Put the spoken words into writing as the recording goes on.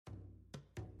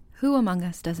Who among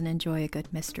us doesn't enjoy a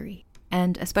good mystery?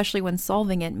 And especially when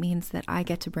solving it means that I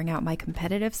get to bring out my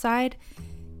competitive side,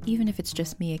 even if it's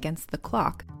just me against the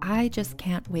clock. I just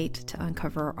can't wait to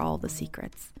uncover all the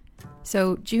secrets.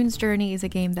 So June's Journey is a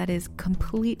game that is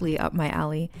completely up my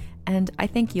alley, and I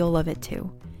think you'll love it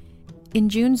too. In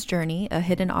June's Journey, a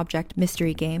hidden object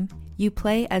mystery game, you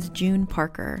play as June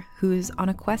Parker, who's on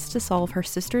a quest to solve her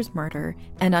sister's murder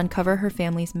and uncover her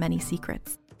family's many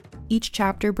secrets. Each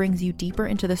chapter brings you deeper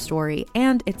into the story,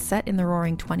 and it's set in the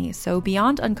Roaring '20s, so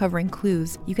beyond uncovering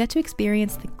clues, you get to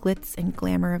experience the glitz and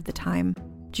glamour of the time.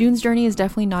 June's Journey is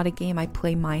definitely not a game I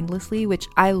play mindlessly, which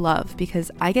I love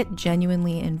because I get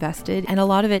genuinely invested, and a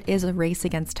lot of it is a race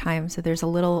against time, so there's a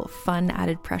little fun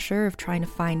added pressure of trying to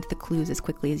find the clues as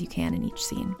quickly as you can in each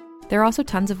scene. There are also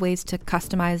tons of ways to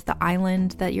customize the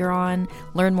island that you're on,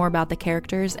 learn more about the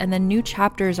characters, and then new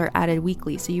chapters are added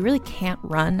weekly, so you really can't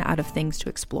run out of things to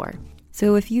explore.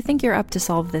 So if you think you're up to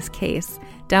solve this case,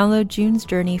 download June's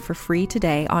Journey for free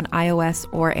today on iOS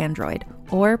or Android,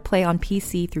 or play on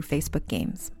PC through Facebook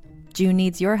Games. June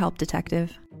needs your help,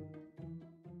 detective.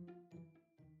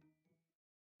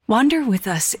 Wander with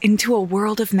us into a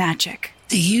world of magic.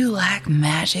 Do you like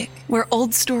magic? Where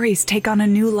old stories take on a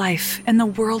new life and the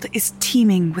world is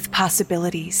teeming with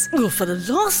possibilities. Oh, for the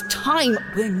last time,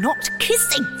 we're not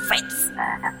kissing, Fritz.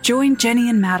 Join Jenny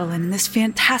and Madeline in this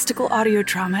fantastical audio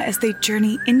drama as they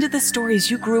journey into the stories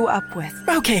you grew up with.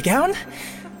 Okay, Gown.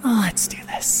 Let's do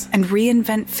this. And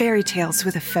reinvent fairy tales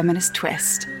with a feminist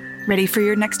twist. Ready for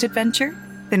your next adventure?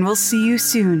 Then we'll see you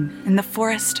soon in the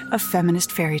forest of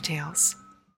feminist fairy tales.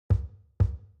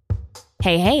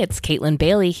 Hey, it's Caitlin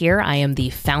Bailey here. I am the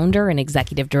founder and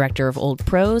executive director of Old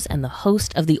Pros and the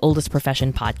host of the Oldest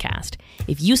Profession podcast.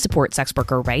 If you support sex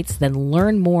worker rights, then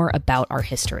learn more about our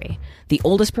history. The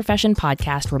Oldest Profession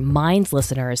podcast reminds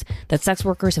listeners that sex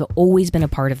workers have always been a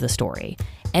part of the story.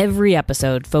 Every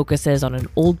episode focuses on an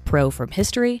old pro from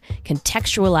history,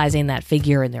 contextualizing that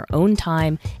figure in their own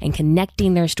time and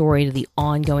connecting their story to the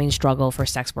ongoing struggle for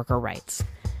sex worker rights.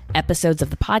 Episodes of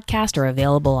the podcast are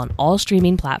available on all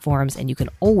streaming platforms, and you can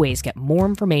always get more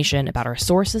information about our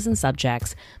sources and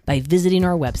subjects by visiting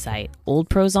our website,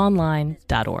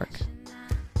 oldprosonline.org.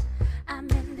 I'm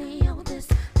in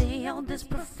the oldest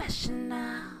profession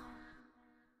now.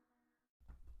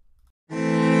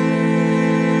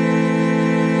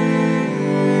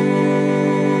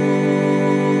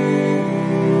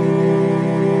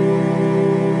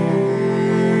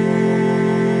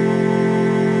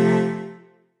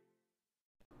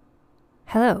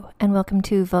 Hello, and welcome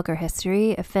to Vulgar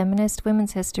History, a feminist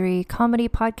women's history comedy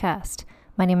podcast.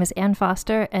 My name is Anne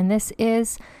Foster, and this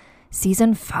is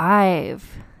Season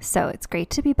 5. So it's great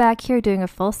to be back here doing a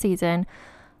full season.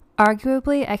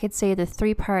 Arguably, I could say the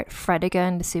 3-part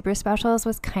Fredegund Super Specials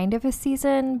was kind of a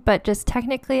season, but just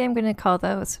technically I'm going to call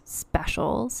those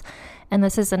specials. And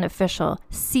this is an official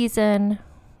season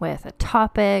with a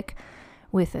topic,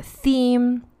 with a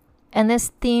theme. And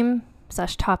this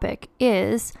theme/topic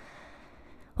is...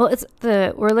 Well,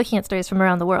 we're looking at stories from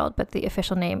around the world, but the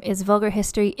official name is Vulgar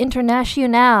History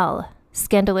Internationale,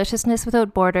 Scandaliciousness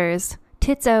Without Borders,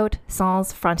 Tits Out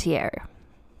Sans Frontières.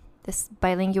 This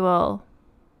bilingual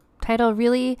title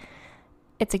really,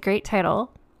 it's a great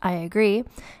title, I agree,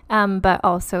 but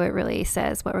also it really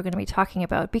says what we're going to be talking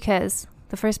about, because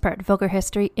the first part, Vulgar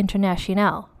History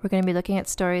Internationale, we're going to be looking at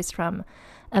stories from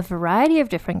a variety of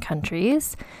different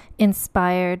countries,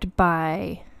 inspired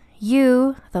by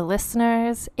you, the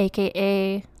listeners,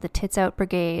 aka the Tits Out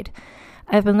Brigade.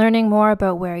 I've been learning more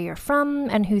about where you're from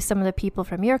and who some of the people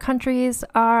from your countries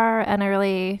are, and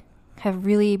I have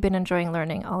really been enjoying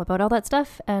learning all about all that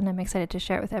stuff, and I'm excited to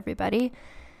share it with everybody.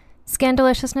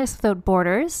 Scandaliciousness Without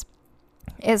Borders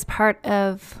is part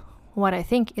of what I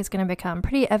think is going to become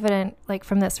pretty evident,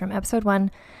 from episode 1,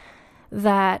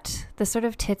 that the sort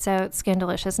of tits out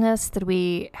scandaliciousness that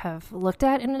we have looked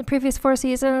at in the previous 4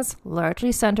 seasons,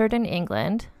 largely centered in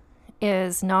England,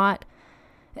 is not,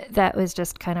 that was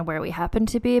just kind of where we happen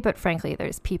to be, but frankly,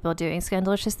 there's people doing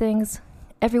scandalicious things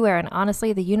everywhere, and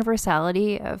honestly, the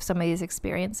universality of some of these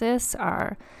experiences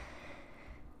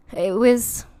it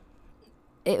was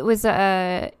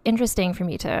interesting for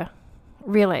me to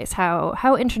realize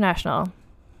how international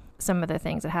some of the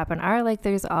things that happen are.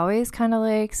 There's always kind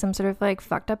of some sort of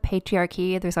fucked up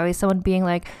patriarchy. There's always someone being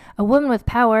a woman with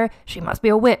power, she must be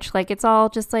a witch. It's all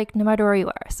just no matter where you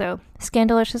are. So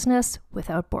scandaliciousness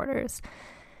without borders.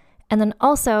 And then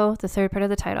also the third part of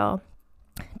the title,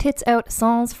 Tits Out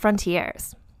Sans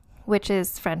Frontières, which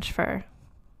is French for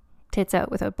tits out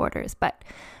without borders. But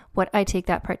what I take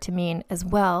that part to mean as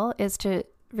well is to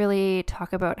really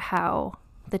talk about how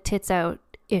the tits out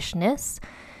ishness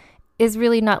is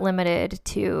really not limited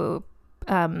to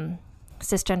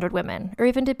cisgendered women, or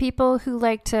even to people who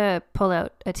like to pull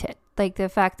out a tit. Like the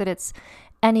fact that it's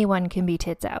anyone can be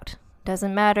tits out.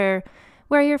 Doesn't matter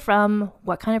where you're from,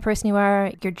 what kind of person you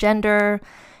are, your gender,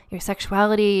 your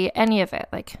sexuality, any of it.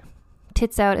 Like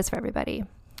tits out is for everybody.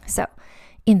 So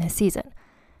in this season,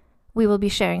 we will be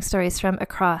sharing stories from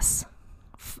across,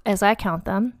 as I count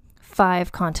them,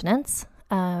 5 continents,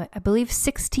 I believe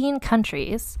 16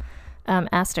 countries,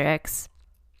 asterisk.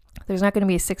 There's not going to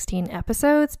be 16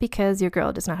 episodes because your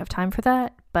girl does not have time for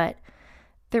that, but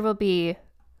there will be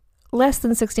less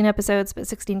than 16 episodes, but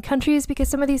 16 countries because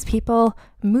some of these people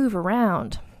move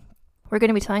around. We're going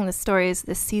to be telling the stories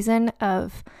this season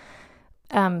of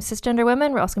cisgender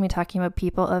women. We're also going to be talking about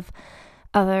people of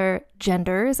other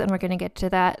genders, and we're going to get to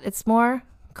that. It's more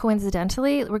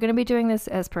coincidentally, we're going to be doing this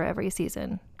as per every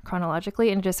season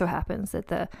chronologically, and it just so happens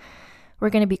that we're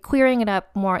going to be clearing it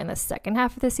up more in the second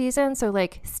half of the season, so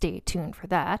like stay tuned for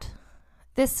that.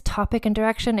 This topic and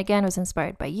direction, again, was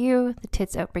inspired by you, the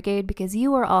Tits Out Brigade, because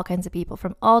you are all kinds of people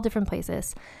from all different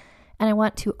places, and I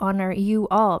want to honor you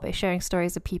all by sharing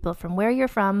stories of people from where you're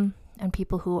from and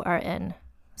people who are in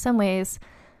some ways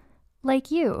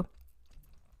like you.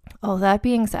 All that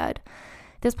being said,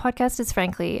 this podcast is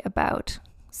frankly about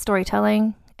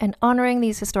storytelling and honoring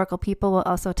these historical people while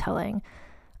also telling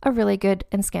a really good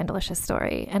and scandalous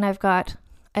story. And I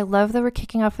love that we're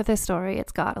kicking off with this story.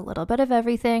 It's got a little bit of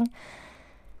everything.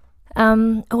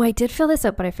 I did fill this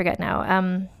out, but I forget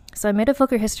now. So I made a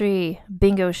Vulgar History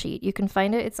bingo sheet. You can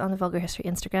find it. It's on the Vulgar History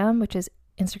Instagram, which is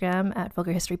Instagram at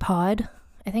Vulgar History Pod.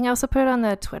 I think I also put it on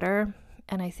the Twitter,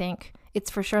 and I think it's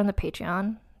for sure on the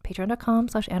Patreon,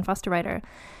 patreon.com/AnnFosterWriter.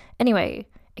 Anyway,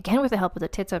 again, with the help of the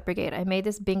Tits Out Brigade, I made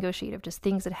this bingo sheet of just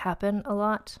things that happen a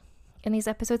lot in these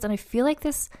episodes. And I feel like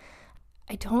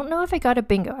I don't know if I got a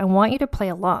bingo. I want you to play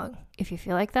along if you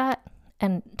feel like that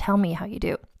and tell me how you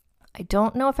do. I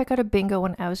don't know if I got a bingo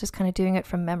when I was just kind of doing it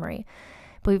from memory,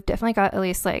 but we've definitely got at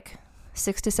least like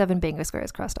 6 to 7 bingo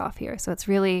squares crossed off here. So it's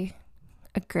really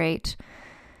a great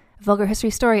vulgar history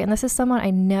story. And this is someone I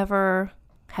never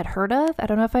had heard of. I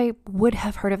don't know if I would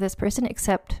have heard of this person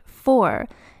except for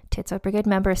Tits Out Brigade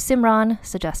member Simran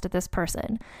suggested this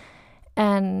person.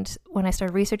 And when I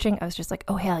started researching, I was just like,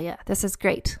 oh, hell yeah, this is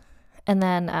great. And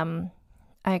then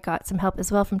I got some help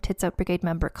as well from Tits Out Brigade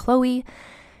member Chloe,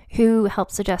 who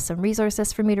helped suggest some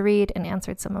resources for me to read and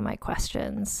answered some of my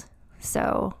questions.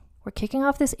 So we're kicking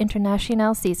off this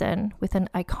international season with an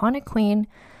iconic queen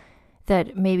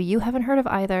that maybe you haven't heard of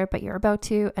either, but you're about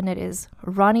to, and it is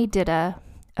Rani Didda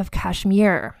of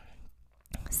Kashmir.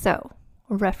 So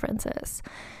references.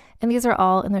 And these are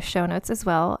all in the show notes as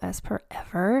well, as per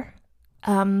ever.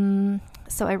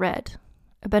 So I read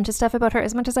a bunch of stuff about her,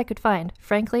 as much as I could find.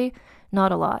 Frankly,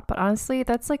 not a lot, but honestly,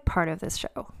 that's like part of this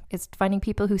show, is finding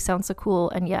people who sound so cool,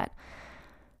 and yet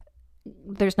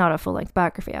there's not a full-length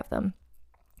biography of them.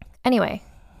 Anyway,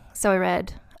 so I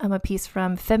read a piece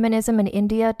from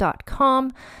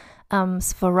feminismindia.com,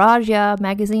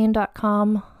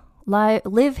 swarajyamagazine.com,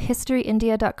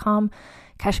 livehistoryindia.com,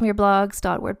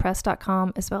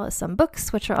 kashmirblogs.wordpress.com, as well as some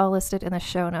books, which are all listed in the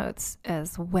show notes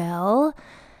as well.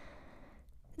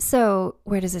 So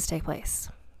where does this take place?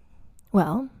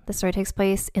 Well, the story takes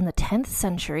place in the 10th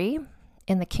century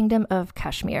in the Kingdom of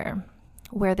Kashmir,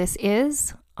 where this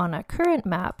is on a current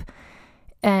map.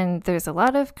 And there's a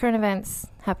lot of current events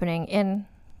happening in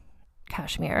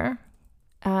Kashmir.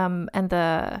 In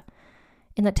the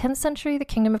 10th century, the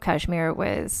Kingdom of Kashmir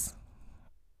was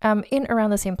in around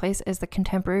the same place as the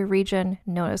contemporary region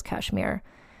known as Kashmir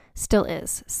still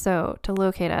is. So to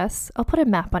locate us, I'll put a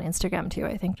map on Instagram too,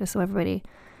 I think, just so everybody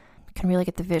can really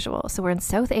get the visual. So we're in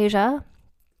South Asia,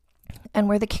 and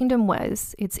where the kingdom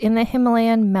was, it's in the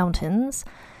Himalayan mountains.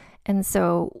 And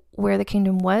so where the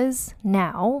kingdom was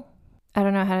now, I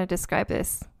don't know how to describe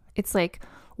this. It's like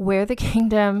where the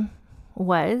kingdom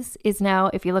was is now,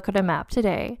 if you look at a map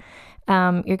today,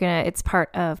 it's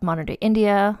part of modern day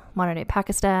India, modern day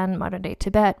Pakistan, modern day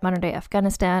Tibet, modern day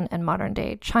Afghanistan, and modern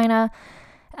day China.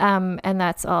 And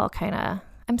that's all kind of,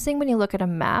 I'm saying when you look at a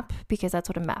map, because that's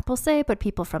what a map will say, but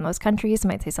people from those countries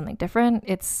might say something different.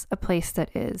 It's a place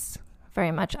that is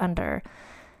very much under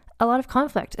a lot of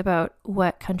conflict about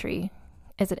what country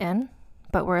is it in.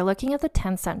 But we're looking at the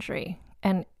 10th century,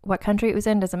 and what country it was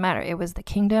in doesn't matter. It was the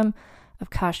Kingdom of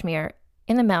Kashmir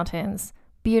in the mountains,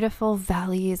 beautiful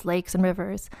valleys, lakes, and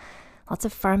rivers, lots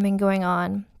of farming going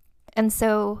on. And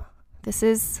so this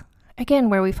is, again,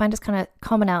 where we find just kind of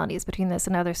commonalities between this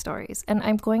and other stories. And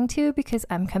I'm going to, because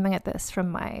I'm coming at this from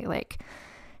my,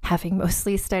 having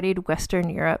mostly studied Western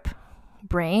Europe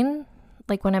brain.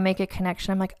 Like when I make a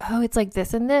connection, I'm like, oh, it's like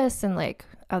this and this. And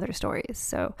other stories.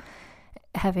 So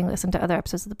having listened to other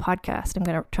episodes of the podcast, I'm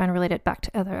going to try and relate it back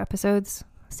to other episodes.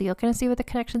 So you'll kind of see what the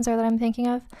connections are that I'm thinking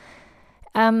of.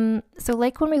 So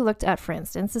like when we looked at, for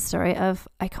instance, the story of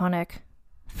iconic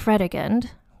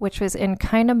Fredegund, which was in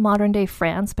kind of modern day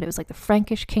France, but it was like the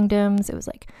Frankish kingdoms. It was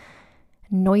like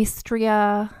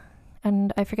Neustria,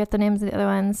 and I forget the names of the other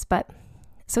ones, but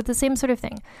so it's the same sort of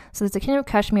thing. So there's the kingdom of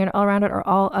Kashmir, and all around it are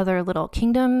all other little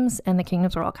kingdoms, and the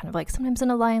kingdoms are all kind of like sometimes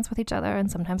in alliance with each other and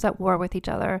sometimes at war with each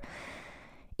other.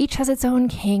 Each has its own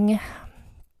king.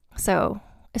 So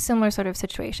a similar sort of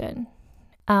situation.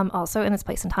 Also in this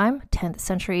place and time, 10th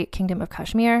century kingdom of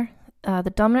Kashmir.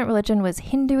 The dominant religion was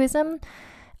Hinduism,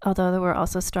 although there were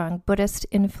also strong Buddhist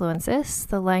influences.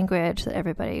 The language that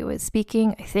everybody was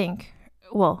speaking, I think,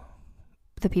 well,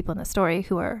 the people in the story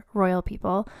who are royal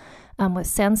people, was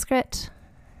Sanskrit.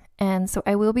 And so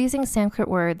I will be using Sanskrit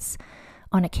words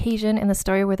on occasion in the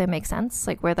story where they make sense,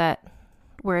 like where that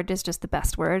word is just the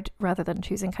best word rather than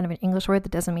choosing kind of an English word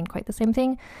that doesn't mean quite the same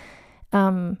thing.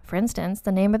 For instance,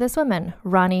 the name of this woman,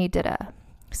 Rani Didda.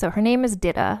 So her name is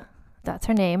Didda. That's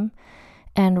her name.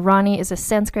 And Rani is a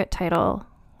Sanskrit title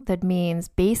that means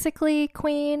basically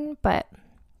queen, but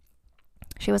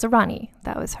she was a Rani.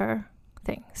 That was her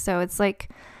thing. So it's like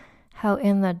how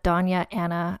in the Doña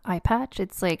Ana eye patch,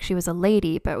 it's like she was a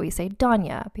lady, but we say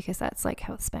Doña because that's like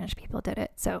how Spanish people did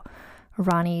it. So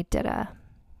Rani Didda.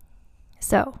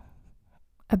 So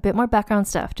a bit more background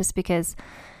stuff, just because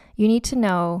you need to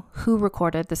know who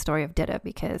recorded the story of Didda,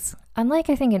 because unlike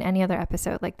I think in any other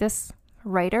episode, like this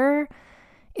writer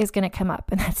is going to come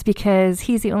up, and that's because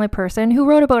he's the only person who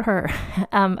wrote about her.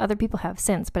 Other people have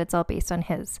since, but it's all based on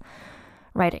his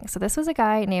writing. So this was a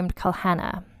guy named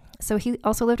Kalhana. So he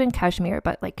also lived in Kashmir,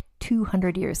 but like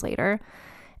 200 years later,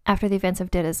 after the events of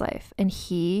Didda's life, and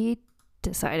he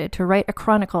decided to write a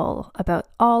chronicle about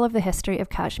all of the history of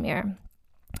Kashmir.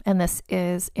 And this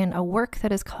is in a work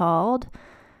that is called,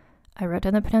 I wrote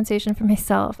down the pronunciation for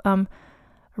myself,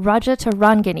 Raja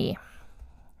Tarangini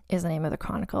is the name of the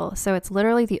chronicle. So it's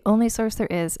literally the only source there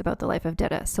is about the life of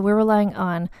Didda. So we're relying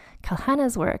on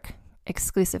Kalhana's work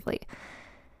exclusively.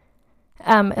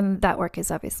 And that work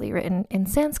is obviously written in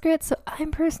Sanskrit. So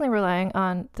I'm personally relying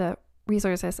on the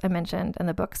resources I mentioned and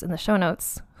the books in the show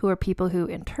notes, who are people who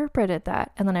interpreted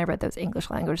that. And then I read those English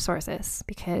language sources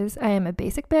because I am a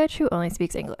basic bitch who only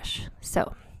speaks English.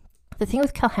 So the thing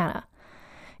with Kalhana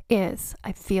is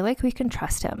I feel like we can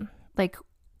trust him. Like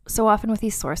so often with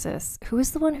these sources, who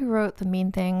is the one who wrote the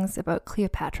mean things about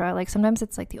Cleopatra? Like sometimes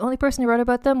it's like the only person who wrote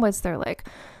about them was their like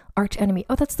arch enemy.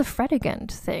 Oh, that's the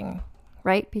Fredegund thing,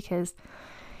 right? Because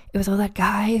it was all that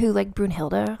guy who like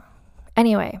Brunhilde.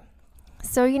 Anyway,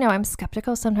 so, you know, I'm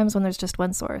skeptical sometimes when there's just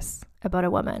one source about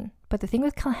a woman. But the thing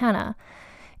with Kalhana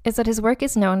is that his work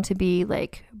is known to be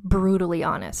like brutally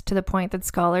honest, to the point that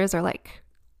scholars are like,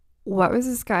 what was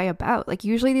this guy about? Like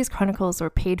usually these chronicles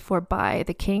were paid for by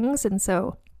the kings. And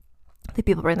so the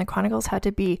people writing the chronicles had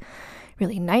to be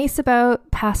really nice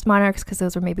about past monarchs because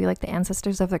those were maybe like the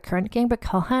ancestors of the current king. But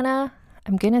Kalhana,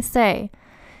 I'm going to say,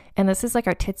 and this is like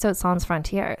our tits out sans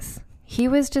frontières, he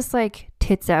was just like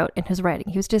tits out in his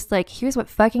writing. He was just like, here's what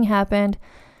fucking happened.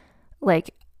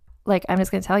 Like I'm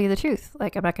just going to tell you the truth.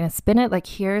 Like, I'm not going to spin it. Like,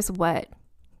 here's what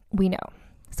we know.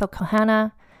 So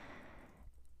Kalhana,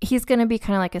 he's going to be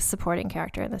kind of like a supporting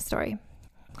character in this story.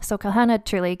 So Kalhana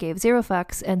truly gave zero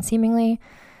fucks and seemingly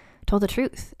told the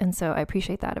truth. And so I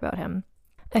appreciate that about him.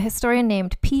 A historian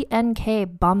named P.N.K.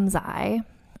 Bomzai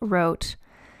wrote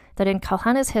that in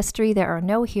Kalhana's history, there are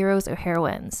no heroes or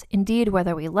heroines. Indeed,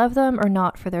 whether we love them or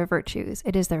not for their virtues,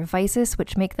 it is their vices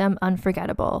which make them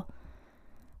unforgettable.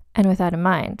 And with that in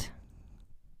mind,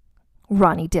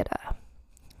 Rani Didda.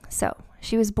 So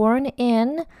she was born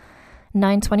in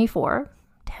 924,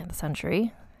 10th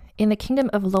century, in the kingdom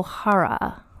of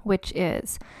Lohara, which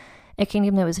is a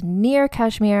kingdom that was near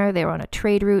Kashmir. They were on a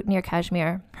trade route near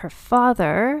Kashmir. Her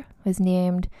father was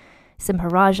named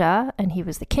Simharaja, and he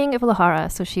was the king of Lohara,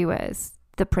 so she was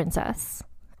the princess.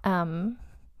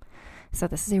 So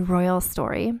this is a royal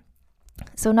story.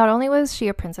 So not only was she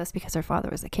a princess because her father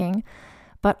was the king,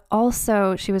 but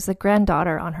also she was the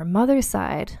granddaughter on her mother's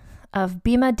side of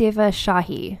Bhima Deva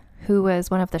Shahi, who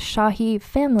was one of the Shahi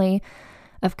family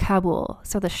of Kabul.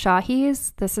 So the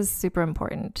Shahis, this is super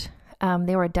important.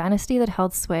 They were a dynasty that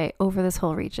held sway over this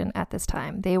whole region at this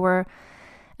time. They were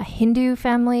a Hindu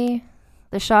family.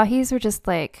 The Shahis were just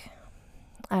like,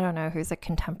 I don't know who's a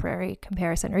contemporary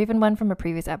comparison or even one from a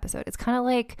previous episode. It's kind of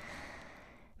like,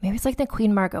 maybe it's like the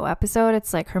Queen Margot episode.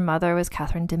 It's like her mother was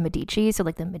Catherine de Medici. So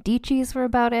like the Medicis were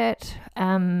about it.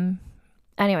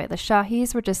 Anyway, the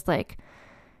Shahis were just like,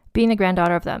 being the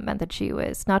granddaughter of them meant that she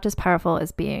was not just powerful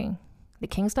as being the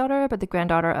king's daughter, but the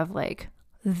granddaughter of like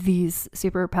these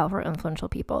super powerful, influential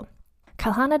people.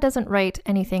 Kalhana doesn't write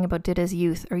anything about Didda's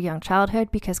youth or young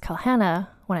childhood because Kalhana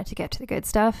wanted to get to the good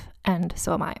stuff, and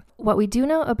so am I. What we do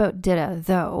know about Didda,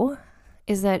 though,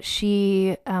 is that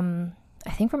she, I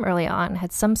think from early on,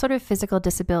 had some sort of physical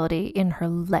disability in her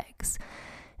legs.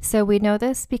 So we know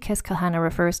this because Kalhana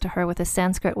refers to her with a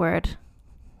Sanskrit word,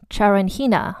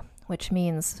 charanhina, which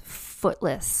means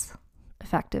footless,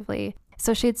 effectively.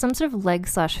 So she had some sort of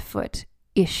leg/foot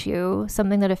issue,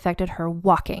 something that affected her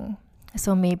walking.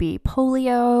 So maybe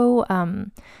polio,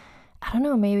 I don't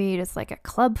know, maybe just like a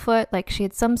club foot, like she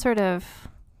had some sort of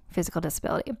physical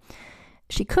disability.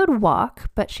 She could walk,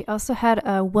 but she also had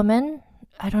a woman,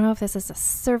 I don't know if this is a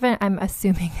servant, I'm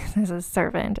assuming this is a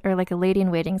servant or like a lady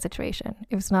in waiting situation.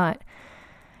 It was not,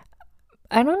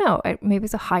 I don't know, maybe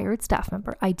it's a hired staff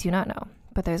member, I do not know.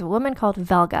 But there's a woman called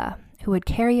Valga who would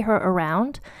carry her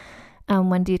around.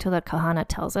 One detail that Kalhana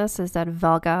tells us is that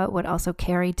Valga would also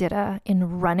carry Didda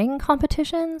in running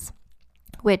competitions,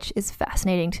 which is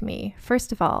fascinating to me.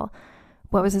 First of all,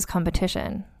 what was his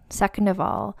competition? Second of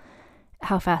all,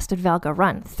 how fast did Valga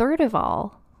run? Third of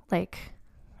all, like,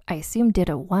 I assume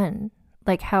Didda won.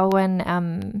 Like how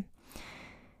when,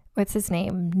 what's his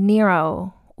name?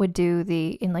 Nero would do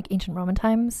in like ancient Roman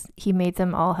times, he made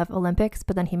them all have Olympics,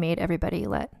 but then he made everybody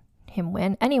let him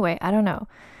win. Anyway, I don't know.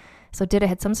 So Didda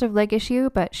had some sort of leg issue,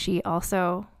 but she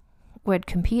also would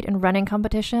compete in running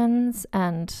competitions,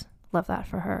 and love that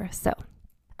for her. So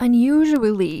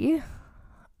unusually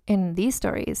in these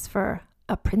stories for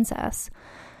a princess,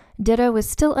 Didda was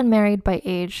still unmarried by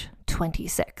age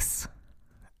 26.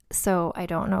 So I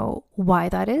don't know why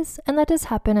that is, and that does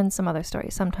happen in some other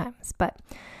stories sometimes. But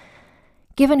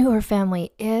given who her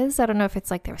family is, I don't know if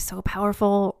it's like they were so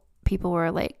powerful, people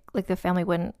were like the family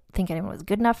wouldn't think anyone was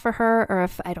good enough for her, or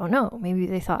if, I don't know, maybe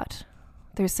they thought,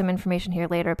 there's some information here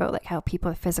later about like how people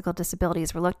with physical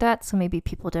disabilities were looked at, so maybe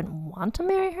people didn't want to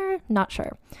marry her, not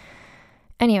sure.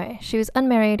 Anyway, she was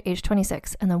unmarried, age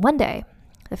 26, and then one day,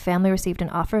 the family received an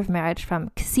offer of marriage from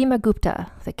Kasimagupta,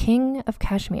 the king of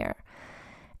Kashmir.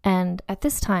 And at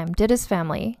this time, Didda's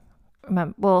family,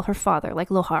 well, her father, like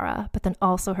Lohara, but then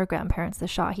also her grandparents, the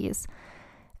Shahis,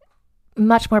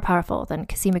 much more powerful than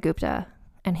Kasimagupta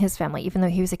and his family, even though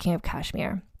he was the king of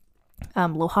Kashmir.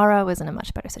 Lohara was in a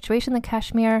much better situation than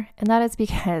Kashmir, and that is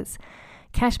because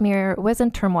Kashmir was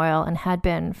in turmoil and had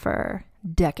been for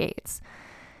decades.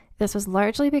 This was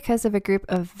largely because of a group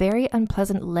of very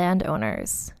unpleasant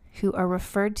landowners who are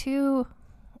referred to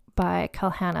by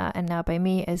Kalhana and now by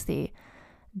me as the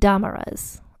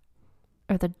Damaras,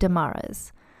 or the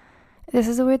Damaras. This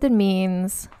is a word that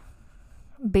means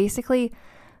basically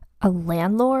a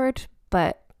landlord,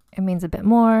 but it means a bit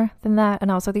more than that.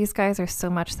 And also these guys are so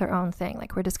much their own thing.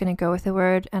 Like, we're just going to go with the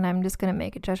word, and I'm just going to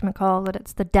make a judgment call that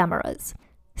it's the Damaras.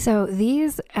 So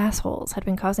these assholes had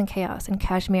been causing chaos in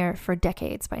Kashmir for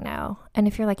decades by now. And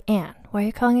if you're like, Anne, why are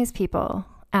you calling these people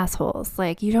assholes?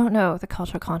 Like, you don't know the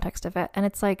cultural context of it. And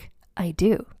it's like, I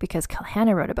do, because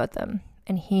Kalhana wrote about them,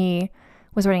 and he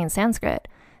was writing in Sanskrit,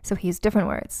 so he used different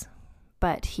words.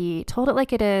 But he told it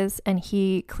like it is, and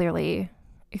he clearly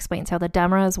explains how the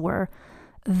Damaras were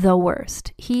the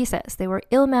worst. He says they were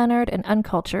ill-mannered and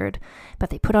uncultured,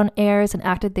 but they put on airs and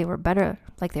acted they were better,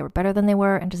 like they were better than they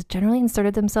were, and just generally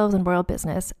inserted themselves in royal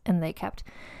business, and they kept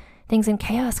things in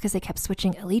chaos because they kept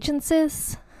switching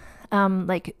allegiances.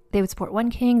 Like, they would support one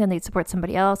king, then they'd support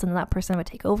somebody else, and then that person would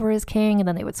take over as king, and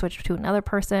then they would switch to another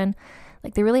person.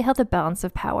 Like, they really held the balance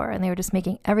of power, and they were just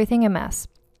making everything a mess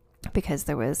because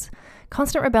there was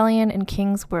constant rebellion, and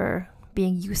kings were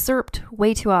being usurped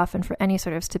way too often for any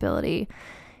sort of stability.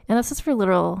 And this is for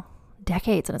literal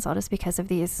decades, and it's all just because of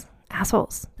these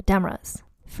assholes, the Damaras.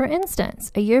 For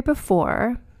instance, a year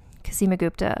before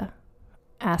Kasimagupta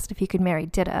asked if he could marry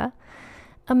Didda,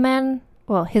 a man,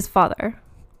 well, his father,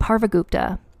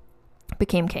 Parvagupta,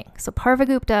 became king. So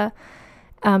Parvagupta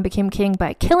became king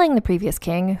by killing the previous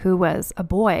king, who was a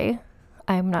boy.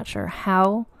 I'm not sure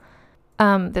how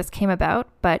this came about,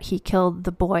 but he killed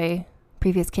the boy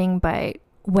previous king by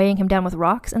weighing him down with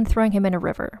rocks and throwing him in a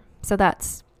river. So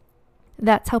that's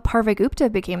how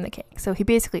Parvagupta became the king. So he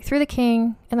basically threw the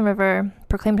king in the river,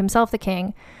 proclaimed himself the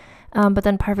king, but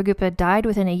then Parvagupta died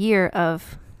within a year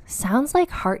of, sounds like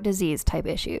heart disease type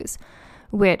issues,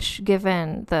 which,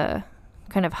 given the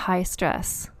kind of high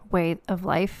stress way of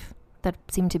life that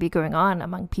seemed to be going on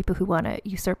among people who want to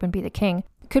usurp and be the king,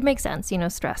 could make sense,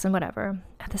 stress and whatever.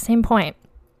 At the same point,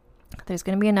 there's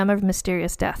going to be a number of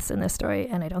mysterious deaths in this story,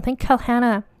 and I don't think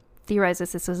Kalhana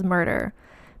theorizes this was murder,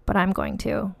 but I'm going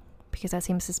to, because that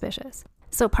seems suspicious.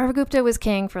 So Parvagupta was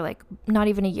king for like not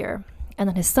even a year, and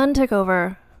then his son took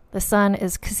over The son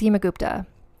is Kasimagupta.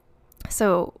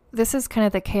 So this is kind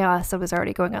of the chaos that was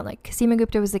already going on. Like,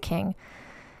 Kasimagupta was the king,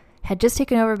 had just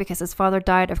taken over because his father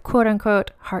died of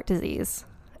quote-unquote heart disease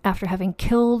after having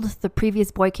killed the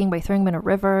previous boy king by throwing him in a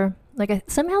river. Like,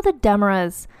 somehow the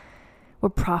Demaras were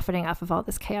profiting off of all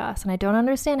this chaos, and I don't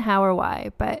understand how or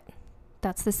why, but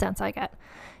that's the sense I get.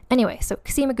 Anyway, so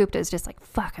Kasimagupta is just like,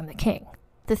 fuck, I'm the king.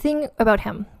 The thing about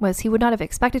him was he would not have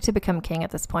expected to become king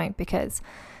at this point because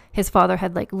his father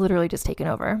had like literally just taken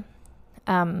over.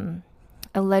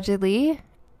 Allegedly,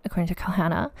 according to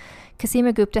Kalhana,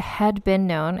 Kasimagupta had been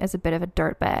known as a bit of a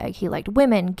dirtbag. He liked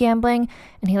women, gambling,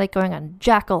 and he liked going on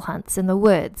jackal hunts in the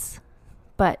woods.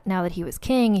 But now that he was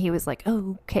king, he was like,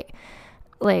 oh, okay.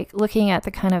 Like, looking at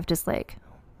the kind of just like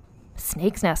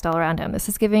snake's nest all around him. This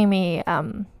is giving me,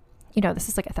 this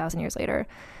is like 1,000 years later.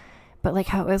 But like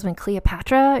how it was when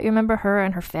Cleopatra, you remember her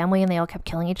and her family, and they all kept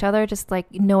killing each other. Just like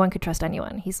no one could trust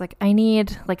anyone. He's like, I'm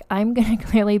going to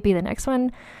clearly be the next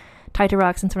one tied to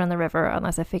rocks and thrown in the river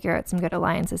unless I figure out some good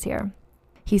alliances here.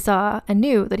 He saw and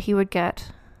knew that he would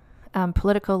get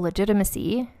political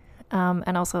legitimacy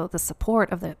and also the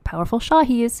support of the powerful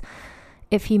Shahis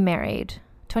if he married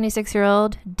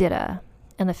 26-year-old Didda.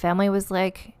 And the family was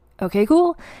like, okay,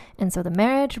 cool. And so the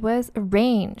marriage was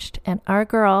arranged. And our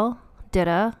girl,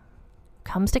 Didda,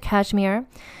 comes to Kashmir.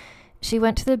 She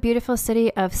went to the beautiful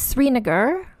city of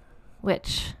Srinagar,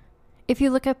 which, if you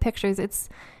look at pictures, it's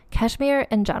Kashmir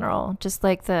in general, just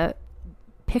like the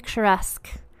picturesque,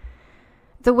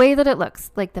 the way that it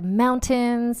looks, like the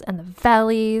mountains and the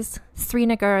valleys,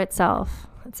 Srinagar itself.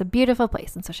 It's a beautiful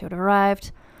place. And so she would have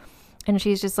arrived, and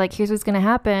she's just like, here's what's going to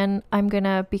happen. I'm going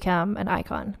to become an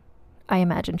icon. I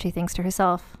imagine she thinks to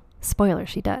herself. Spoiler,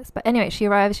 she does. But anyway, she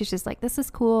arrives. She's just like, this is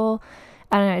cool.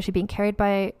 I don't know. Is she being carried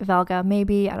by Valga?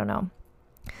 Maybe. I don't know.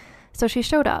 So she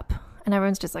showed up, and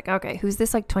everyone's just like, okay, who's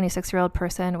this like 26-year-old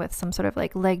person with some sort of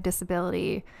like leg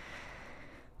disability,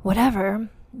 whatever.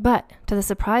 But to the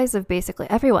surprise of basically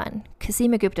everyone,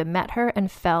 Kasimagupta met her and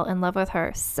fell in love with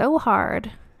her so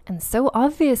hard and so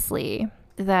obviously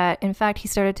that, in fact, he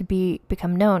started to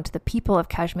become known to the people of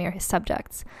Kashmir, his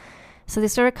subjects. So they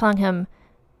started calling him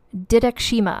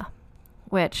Didakshima,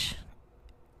 which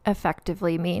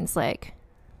effectively means like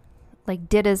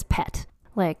Didda's pet,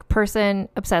 like person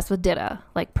obsessed with Didda,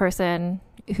 like person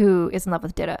who is in love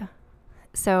with Didda.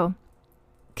 So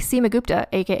Kasimagupta,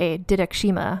 aka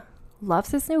Didakshima,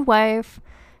 loves his new wife,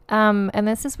 and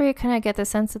this is where you kind of get the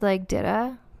sense that like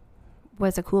Didda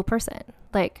was a cool person,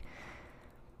 like.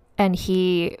 And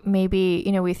he maybe,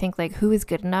 we think like, who is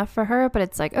good enough for her? But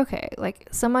it's like, okay, like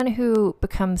someone who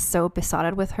becomes so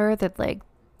besotted with her that like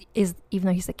is, even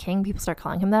though he's a king, people start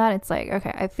calling him that. It's like,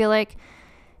 okay, I feel like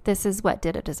this is what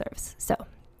Didda deserves. So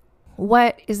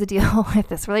what is the deal with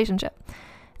this relationship?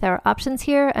 There are options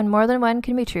here, and more than one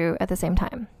can be true at the same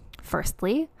time.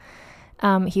 Firstly,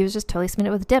 he was just totally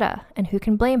smitten with Didda, and who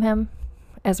can blame him?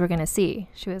 As we're going to see,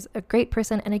 she was a great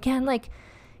person. And again, like,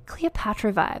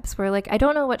 Cleopatra vibes, where like I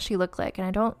don't know what she looked like, and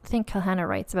I don't think Kalhana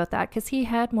writes about that because he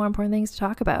had more important things to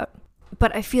talk about.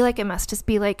 But I feel like it must just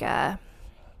be like a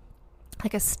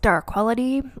star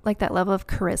quality, like that level of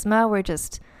charisma where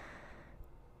just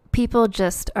people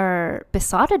just are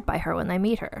besotted by her when they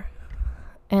meet her,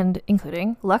 and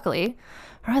including, luckily,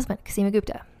 her husband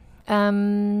Kasimagupta.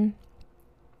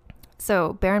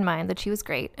 So bear in mind that she was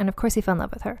great, and of course he fell in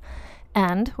love with her.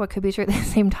 And what could be true at the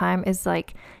same time is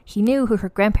like he knew who her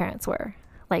grandparents were,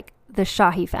 like the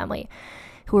Shahi family,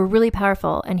 who were really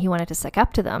powerful, and he wanted to suck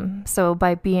up to them. So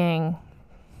by being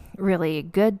really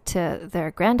good to their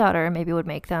granddaughter, maybe would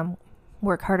make them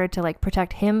work harder to like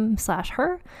protect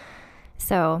him/her.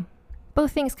 So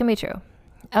both things can be true.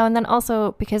 Oh, and then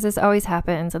also, because this always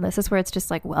happens, and this is where it's just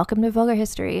like, welcome to vulgar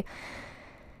history.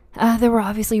 There were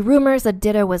obviously rumors that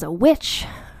Didda was a witch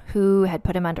who had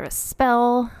put him under a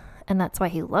spell, and that's why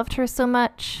he loved her so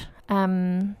much,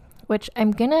 which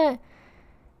I'm gonna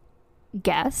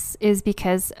guess is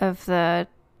because of the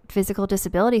physical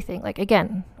disability thing. Like,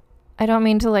 again, I don't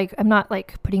mean to like, I'm not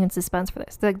like putting in suspense for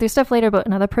this. Like, there's stuff later about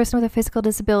another person with a physical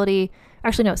disability.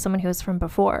 Actually, no, someone who was from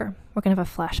before. We're gonna have a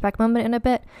flashback moment in a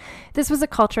bit. This was a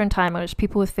culture and time in which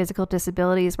people with physical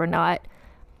disabilities were not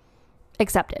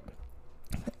accepted.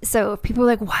 So if people were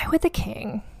like, why would the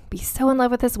king be so in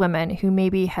love with this woman who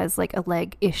maybe has like a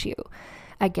leg issue?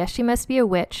 I guess she must be a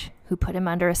witch who put him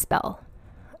under a spell.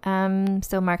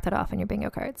 So mark that off on your bingo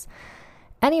cards.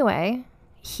 Anyway,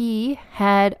 he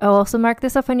had, also mark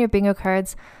this off on your bingo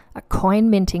cards, a coin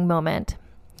minting moment.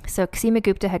 So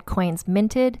Kasimagupta had coins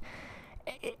minted,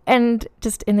 and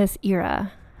just in this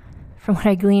era, from what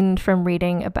I gleaned from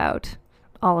reading about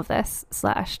all of this,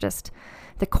 / just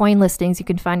the coin listings you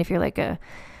can find if you're like a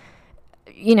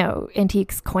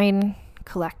antiques coin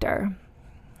collector.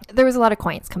 There was a lot of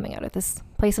coins coming out at this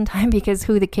place in time because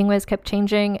who the king was kept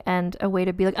changing, and a way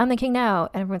to be like, I'm the king now.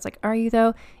 And everyone's like, are you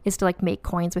though? Is to like make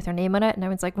coins with your name on it. And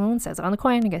everyone's like, well, it says it on the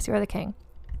coin. I guess you are the king.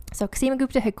 So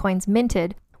Kasimagupta had coins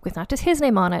minted with not just his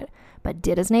name on it, but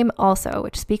Didda's name also,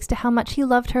 which speaks to how much he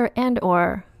loved her and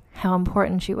or how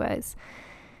important she was.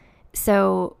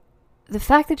 So the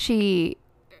fact that she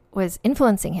was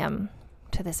influencing him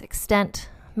to this extent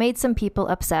made some people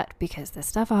upset, because this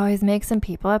stuff always makes some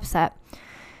people upset.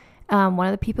 One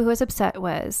of the people who was upset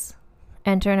was,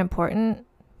 enter an important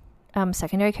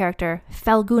secondary character,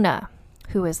 Falguna,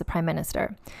 who was the prime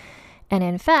minister. And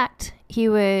in fact, he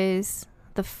was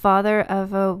the father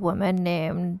of a woman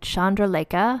named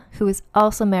Chandralekha, who was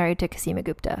also married to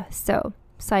Kasimagupta. So,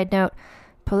 side note,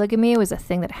 polygamy was a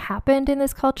thing that happened in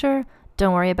this culture.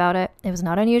 Don't worry about it. It was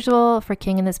not unusual for a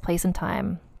king in this place and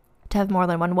time to have more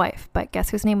than one wife. But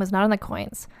guess whose name was not on the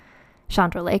coins?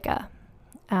 Chandralekha.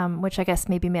 Which I guess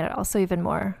maybe made it also even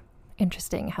more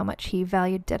interesting how much he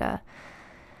valued Didda.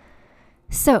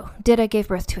 So Didda gave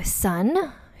birth to a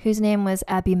son whose name was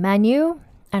Abhimanyu,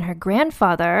 and her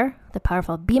grandfather, the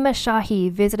powerful Bhima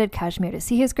Shahi, visited Kashmir to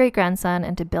see his great-grandson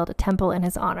and to build a temple in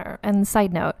his honor. And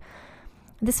side note,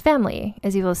 this family,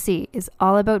 as you will see, is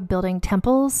all about building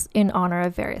temples in honor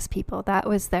of various people. That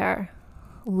was their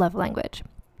love language.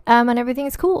 And everything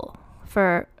is cool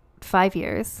for 5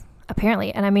 years.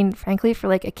 Apparently. And I mean, frankly, for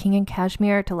like a king in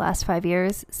Kashmir to last 5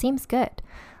 years seems good.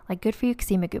 Like, good for you,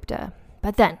 Kasimagupta.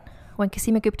 But then, when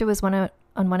Kasimagupta was on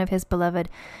one of his beloved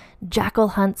jackal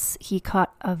hunts, he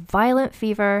caught a violent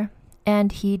fever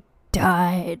and he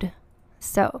died.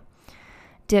 So,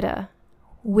 Didda,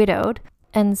 widowed,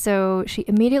 and so she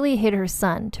immediately hid her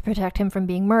son to protect him from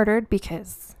being murdered,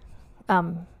 because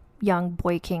young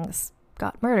boy kings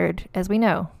got murdered, as we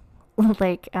know,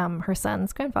 like her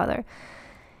son's grandfather.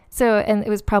 So, and it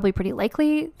was probably pretty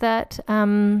likely that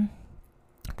the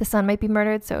son might be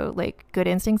murdered. So, like, good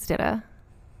instincts, Didda.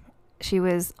 She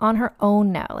was on her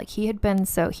own now. Like, he'd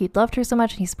loved her so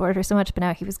much and he supported her so much, but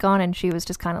now he was gone and she was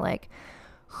just kind of like,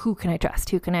 who can I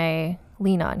trust? Who can I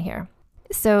lean on here?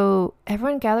 So,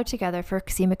 everyone gathered together for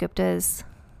Kasimagupta's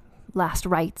last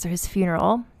rites, or his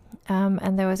funeral.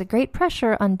 And there was a great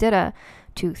pressure on Didda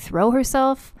to throw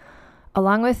herself,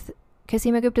 along with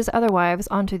Kasimagupta's other wives,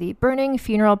 onto the burning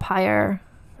funeral pyre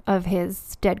of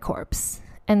his dead corpse.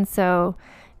 And so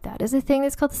that is a thing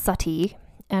that's called sati,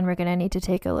 and we're going to need to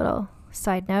take a little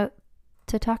side note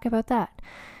to talk about that.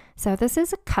 So this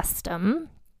is a custom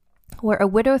where a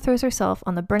widow throws herself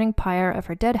on the burning pyre of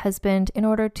her dead husband in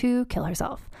order to kill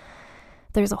herself.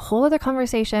 There's a whole other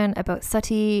conversation about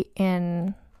sati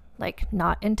in, like,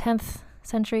 not in 10th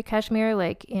century Kashmir,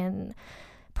 like in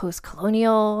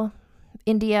post-colonial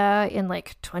India in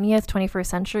like 20th, 21st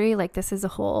century. Like, this is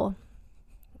we're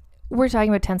talking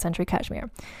about 10th century Kashmir.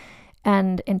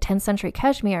 And in 10th century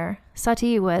Kashmir,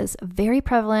 sati was very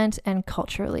prevalent and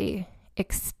culturally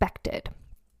expected.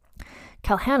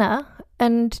 Kalhana,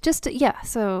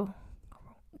 so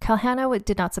Kalhana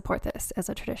did not support this as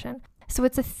a tradition. So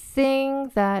it's a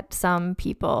thing that some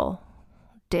people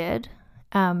did.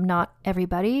 Not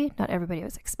everybody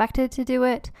was expected to do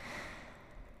it.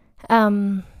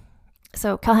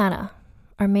 So Kalhana,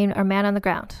 our man on the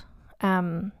ground,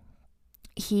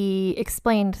 he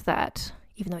explained that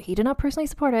even though he did not personally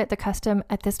support it, the custom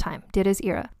at this time, Didda's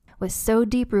era, was so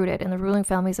deep-rooted in the ruling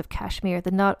families of Kashmir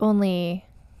that not only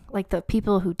like the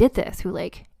people who did this, who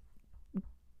like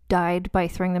died by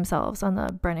throwing themselves on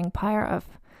the burning pyre of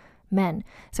men.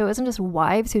 So it wasn't just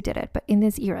wives who did it, but in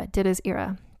this era, Didda's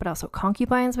era, but also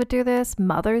concubines would do this,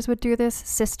 mothers would do this,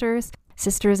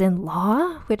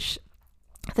 sisters-in-law, which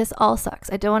this all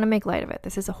sucks. I don't want to make light of it.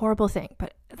 This is a horrible thing.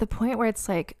 But at the point where it's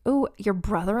like, oh, your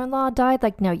brother-in-law died,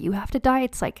 like, no, you have to die.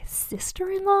 It's like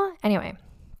sister-in-law. Anyway,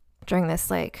 during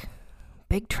this like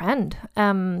big trend,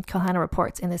 Kalhana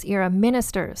reports, in this era,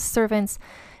 ministers, servants,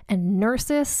 and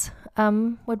nurses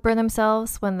would burn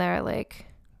themselves when their like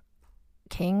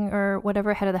king or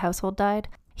whatever head of the household died.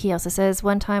 He also says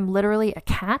one time, literally a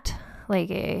cat, like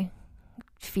a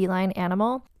feline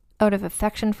animal, out of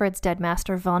affection for its dead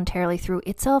master, voluntarily threw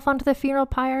itself onto the funeral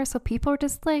pyre. So people were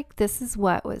just like, this is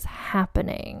what was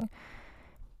happening.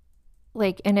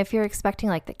 Like, and if you're expecting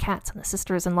like the cats and the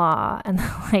sisters-in-law and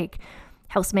the like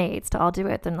housemaids to all do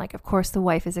it, then like, of course the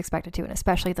wife is expected to, and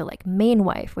especially the like main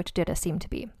wife, which Didda seemed to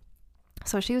be.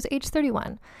 So she was age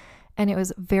 31, and it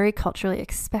was very culturally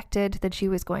expected that she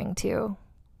was going to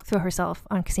throw herself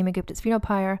on Kasimagupta's funeral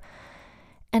pyre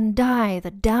and die.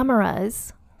 The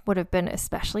Damaras would have been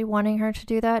especially wanting her to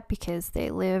do that because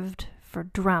they lived for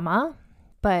drama.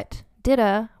 But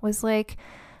Didda was like,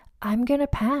 I'm going to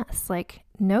pass. Like,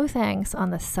 no thanks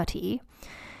on the sati.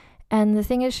 And the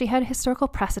thing is, she had historical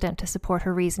precedent to support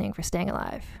her reasoning for staying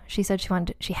alive. She said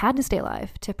she had to stay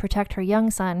alive to protect her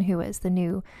young son, who was the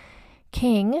new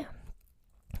king.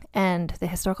 And the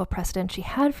historical precedent she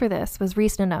had for this was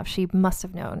recent enough. She must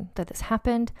have known that this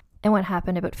happened. And what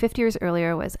happened about 50 years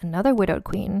earlier was another widowed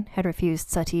queen had refused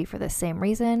sati for the same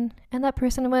reason. And that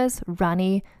person was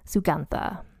Rani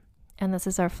Sugantha. And this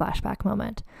is our flashback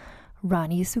moment.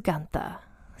 Rani Sugantha.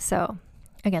 So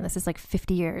again, this is like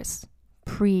 50 years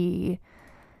pre-Didda.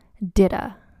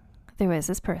 There was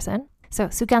this person. So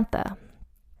Sugantha,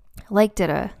 like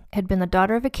Didda, had been the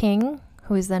daughter of a king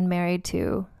who was then married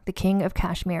to the king of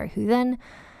Kashmir, who then,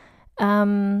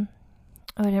 I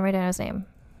didn't write down his name.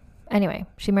 Anyway,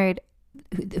 she married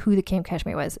who the king of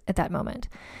Kashmir was at that moment.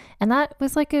 And that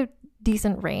was like a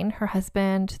decent reign. Her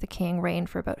husband, the king, reigned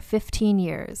for about 15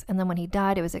 years. And then when he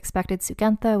died, it was expected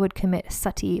Sugantha would commit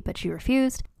sati, but she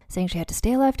refused, saying she had to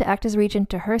stay alive to act as regent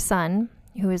to her son,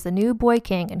 who was the new boy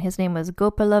king, and his name was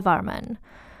Gopalavarman.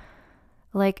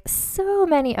 Like so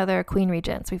many other queen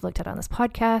regents we've looked at on this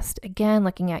podcast, again,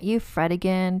 looking at you,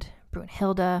 Fredegund,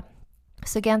 Brunhilde,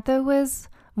 Sugantha was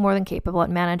more than capable at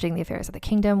managing the affairs of the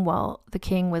kingdom, while the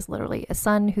king was literally a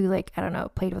son who, like, I don't know,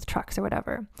 played with trucks or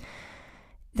whatever.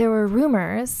 There were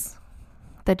rumors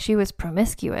that she was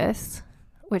promiscuous,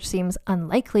 which seems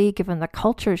unlikely given the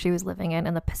culture she was living in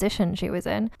and the position she was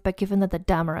in. But given that the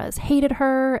Damaras hated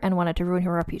her and wanted to ruin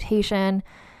her reputation,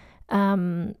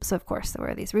 so of course there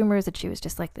were these rumors that she was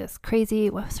just like this crazy,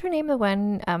 what was her name, the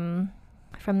one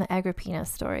from the Agrippina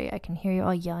story? I can hear you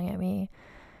all yelling at me,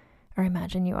 or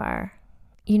imagine you are.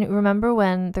 You know, remember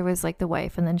when there was like the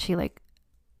wife and then she like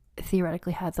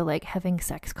theoretically had the like having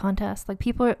sex contest? Like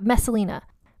Messalina.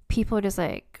 People are just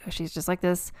like, oh, she's just like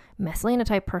this Messalina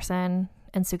type person.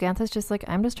 And Sugantha's just like,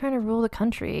 I'm just trying to rule the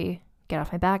country. Get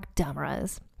off my back,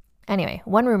 Damaras. Anyway,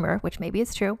 one rumor, which maybe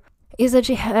is true, is that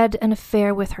she had an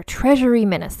affair with her treasury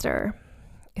minister,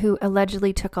 who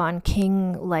allegedly took on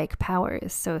king-like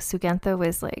powers. So Sugantha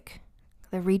was like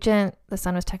the regent, the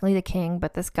son was technically the king,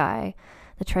 but this guy,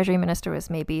 the treasury minister, was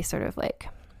maybe sort of like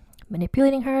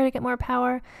manipulating her to get more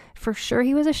power. For sure,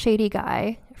 he was a shady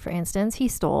guy. For instance, he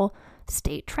stole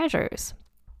state treasures.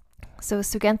 So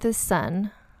Sugantha's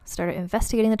son started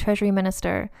investigating the treasury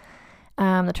minister.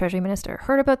 The treasury minister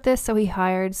heard about this, so he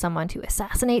hired someone to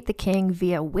assassinate the king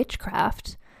via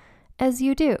witchcraft, as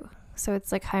you do. So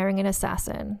it's like hiring an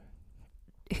assassin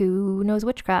who knows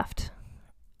witchcraft.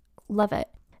 Love it.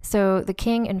 So the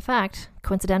king, in fact,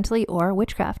 coincidentally or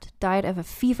witchcraft, died of a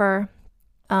fever,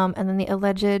 and then the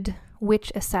alleged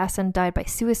witch assassin died by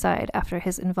suicide after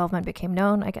his involvement became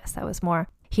known. I guess that was more,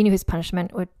 he knew his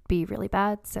punishment would be really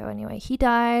bad. So anyway, he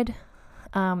died.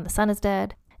 The son is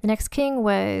dead. The next king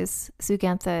was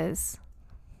Sugantha's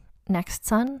next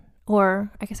son,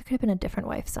 or I guess it could have been a different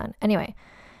wife's son. Anyway,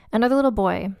 another little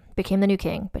boy became the new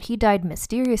king, but he died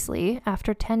mysteriously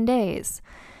after 10 days.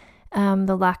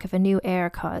 The lack of a new heir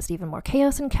caused even more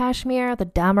chaos in Kashmir. The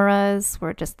Damaras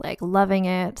were just like loving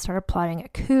it, started plotting a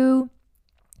coup.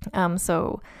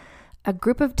 So a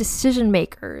group of decision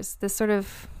makers, this sort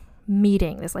of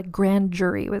meeting, this like grand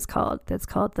jury was called, that's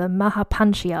called the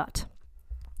Mahapanchayat.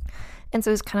 And so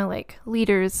it was kind of like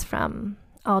leaders from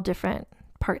all different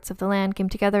parts of the land came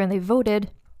together and they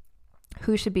voted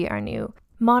who should be our new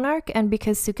monarch. And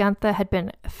because Sugantha had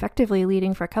been effectively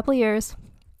leading for a couple of years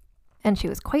and she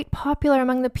was quite popular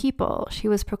among the people, she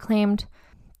was proclaimed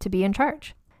to be in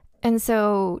charge. And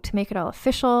so to make it all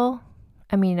official,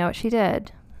 I mean, you know what she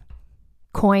did?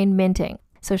 Coin minting.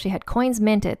 So she had coins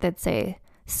minted that say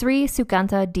Sri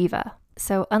Sugantha Diva.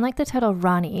 So unlike the title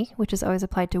Rani, which is always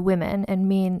applied to women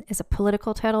and is a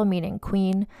political title meaning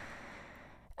queen,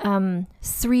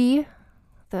 Sri,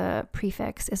 the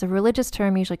prefix, is a religious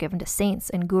term usually given to saints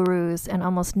and gurus and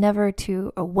almost never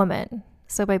to a woman.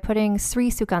 So by putting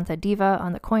Sri Sugantha Diva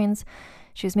on the coins,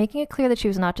 she was making it clear that she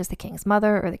was not just the king's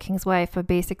mother or the king's wife, but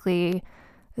basically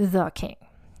the king.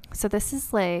 So this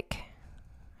is like,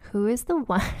 who is the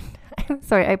one? I'm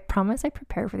sorry, I promise I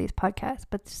prepare for these podcasts,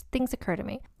 but just things occur to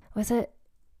me. Was it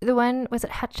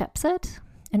Hatshepsut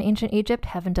in ancient Egypt?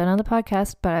 Haven't done on the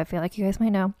podcast, but I feel like you guys might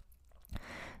know.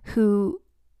 Who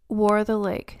wore the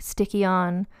like sticky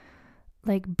on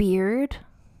like beard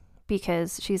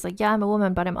because she's like, yeah, I'm a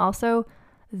woman, but I'm also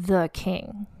the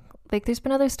king. Like there's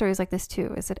been other stories like this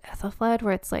too. Is it Ethelfled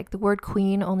where it's like the word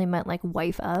queen only meant like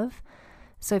wife of?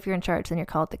 So if you're in charge, then you're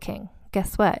called the king.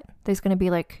 Guess what? There's going to be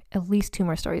like at least 2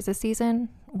 more stories this season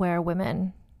where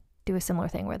women do a similar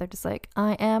thing where they're just like,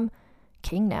 I am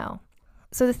king now.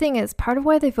 So the thing is, part of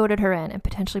why they voted her in and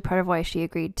potentially part of why she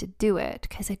agreed to do it,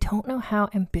 because I don't know how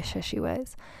ambitious she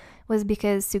was, was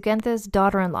because Sugentha's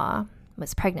daughter-in-law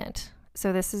was pregnant.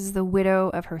 So this is the widow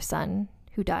of her son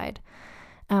who died.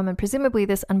 And presumably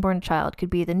this unborn child could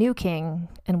be the new king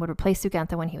and would replace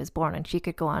Sugentha when he was born, and she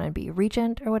could go on and be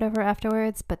regent or whatever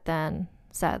afterwards. But then,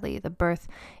 sadly, it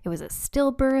was a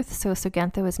stillbirth, so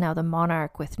Sugentha was now the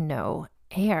monarch with no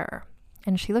heir.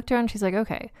 And she looked around and she's like,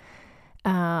 okay,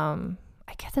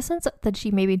 I get the sense that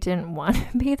she maybe didn't want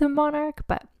to be the monarch,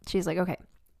 but she's like, okay,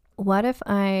 what if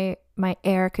my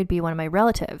heir could be one of my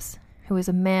relatives, who is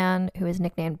a man who is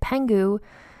nicknamed Pengu,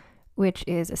 which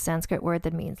is a Sanskrit word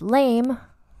that means lame,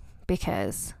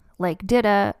 because, like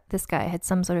Didda, this guy had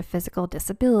some sort of physical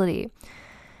disability.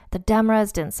 The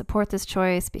Damras didn't support this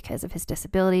choice because of his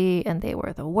disability, and they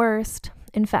were the worst.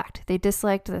 In fact, they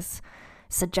disliked this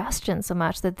suggestion so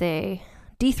much that they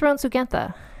dethroned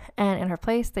Sugentha, and in her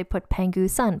place, they put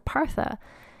Pengu's son, Partha,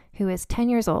 who is 10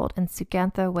 years old, and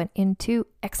Sugentha went into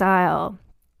exile.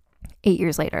 8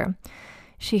 years later,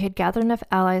 she had gathered enough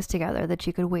allies together that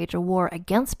she could wage a war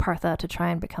against Partha to try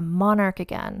and become monarch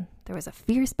again. There was a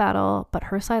fierce battle, but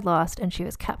her side lost, and she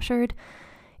was captured,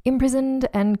 imprisoned,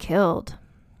 and killed.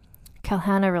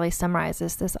 Kalhana really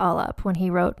summarizes this all up when he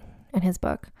wrote in his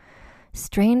book,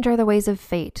 "Strange are the ways of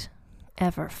fate,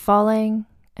 ever falling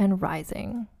and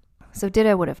rising." So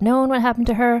Didda would have known what happened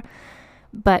to her,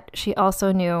 but she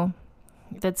also knew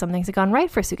that some things had gone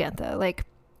right for Sugentha. Like,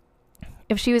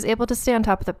 if she was able to stay on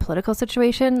top of the political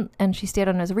situation and she stayed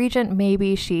on as regent,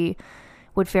 maybe she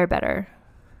would fare better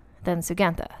than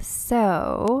Sugentha.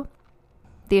 So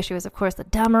the issue is, of course, the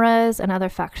Damaras and other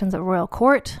factions at royal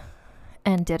court.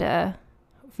 And Didda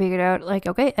figured out, like,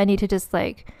 okay, I need to just,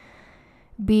 like,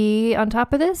 be on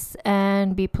top of this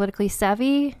and be politically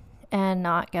savvy and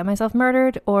not get myself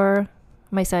murdered or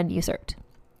my son usurped.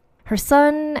 Her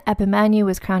son, Epimanyu,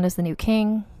 was crowned as the new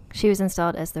king. She was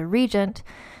installed as the regent.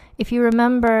 If you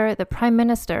remember, the prime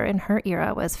minister in her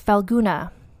era was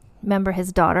Falguna. Remember,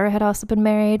 his daughter had also been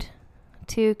married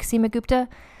to Kasimagupta.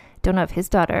 Don't know if his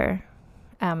daughter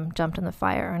jumped in the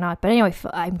fire or not. But anyway,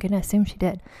 I'm going to assume she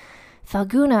did.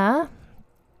 Falguna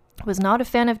was not a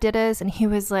fan of Didda's, and he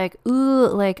was like, ooh,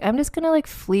 like, I'm just going to, like,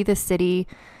 flee the city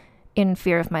in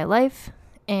fear of my life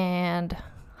and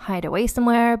hide away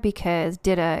somewhere because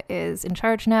Didda is in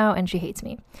charge now and she hates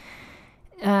me.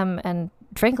 And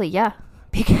frankly, yeah,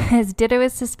 because Didda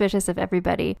was suspicious of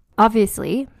everybody,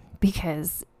 obviously,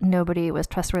 because nobody was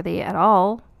trustworthy at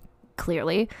all,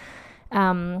 clearly.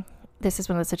 This is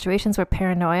one of the situations where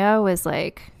paranoia was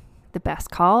like the best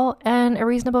call and a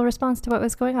reasonable response to what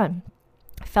was going on.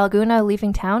 Falguna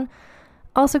leaving town,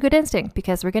 also good instinct,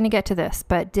 because we're going to get to this,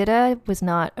 but Didda was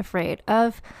not afraid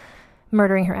of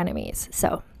murdering her enemies.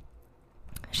 So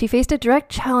she faced a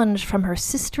direct challenge from her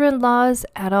sister-in-law's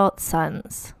adult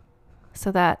sons.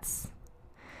 So that's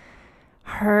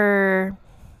her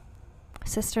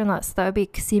sister-in-law. So that would be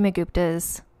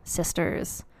Kasimagupta's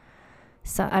sisters.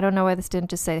 So I don't know why this didn't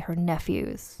just say her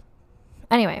nephews.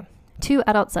 Anyway, 2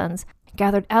 adult sons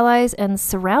gathered allies and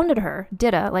surrounded her.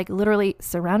 Didda, like, literally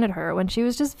surrounded her when she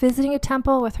was just visiting a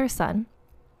temple with her son.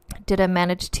 Didda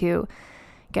managed to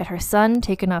get her son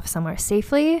taken off somewhere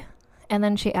safely, and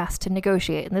then she asked to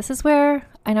negotiate. And this is where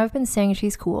I know I've been saying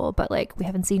she's cool, but, like, we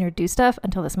haven't seen her do stuff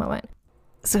until this moment.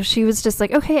 So she was just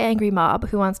like, okay, angry mob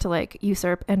who wants to, like,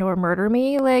 usurp and or murder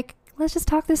me, like, let's just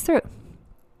talk this through.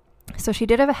 So she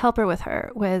did have a helper with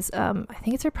her, was I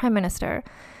think it's her prime minister,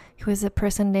 who was a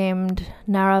person named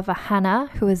Naravahana,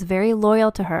 who was very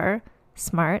loyal to her,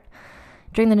 smart.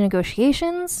 During the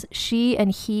negotiations, she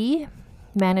and he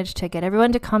managed to get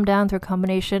everyone to calm down through a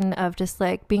combination of just,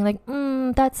 like, being like,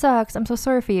 that sucks, I'm so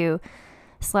sorry for you,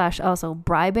 / also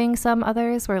bribing some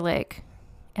others where, like,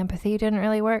 empathy didn't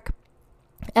really work.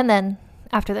 And then,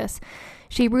 after this,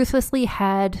 she ruthlessly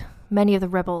had many of the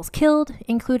rebels killed,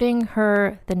 including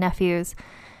the nephews,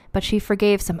 but she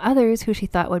forgave some others who she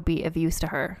thought would be of use to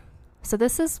her. So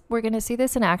we're going to see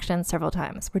this in action several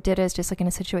times, where Didda is just, like, in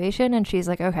a situation and she's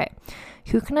like, okay,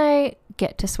 who can I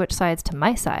get to switch sides to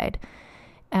my side?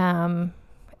 And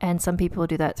some people will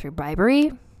do that through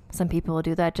bribery. Some people will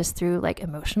do that just through, like,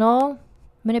 emotional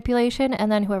manipulation.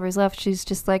 And then whoever's left, she's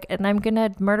just like, and I'm going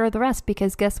to murder the rest,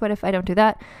 because guess what? If I don't do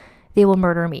that, they will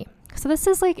murder me. So this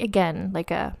is, like, again,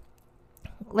 like a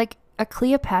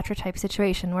Cleopatra type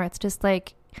situation where it's just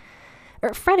like, or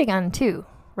Fredegonde too,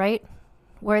 right?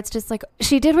 Where it's just like,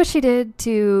 she did what she did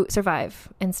to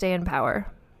survive and stay in power.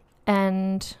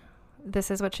 And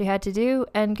this is what she had to do.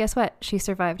 And guess what? She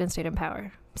survived and stayed in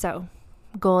power. So,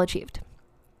 goal achieved.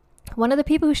 One of the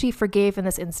people who she forgave in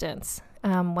this instance,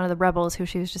 one of the rebels who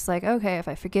she was just like, okay, if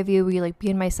I forgive you, will you, like, be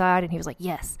on my side? And he was like,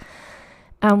 yes.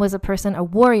 Was a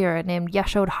warrior named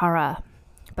Yashodhara.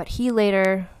 But he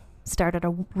later started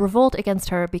a revolt against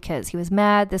her because he was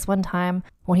mad this one time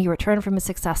when he returned from a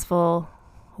successful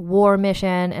war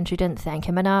mission and she didn't thank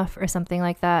him enough or something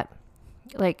like that.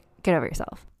 Like, get over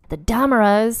yourself. The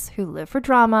Damaras, who live for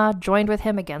drama, joined with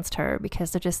him against her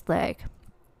because they're just like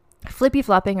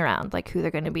flippy-flopping around, like who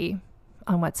they're going to be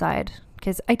on what side.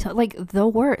 Because like the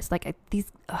worst. Like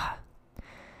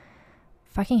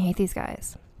fucking hate these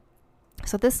guys.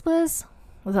 So this was,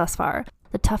 thus far,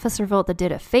 the toughest revolt that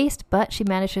Didda faced, but she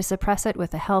managed to suppress it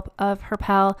with the help of her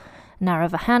pal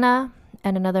Naravahana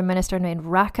and another minister named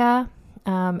Raka.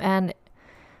 And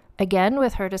again,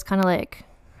 with her just kind of like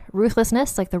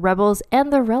ruthlessness, like the rebels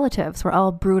and their relatives were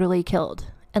all brutally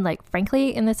killed. And like,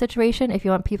 frankly, in this situation, if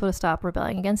you want people to stop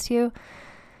rebelling against you,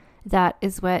 that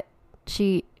is what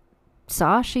she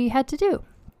saw she had to do.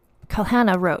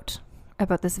 Kalhana wrote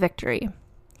about this victory.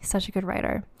 He's such a good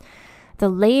writer. The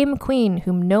lame queen,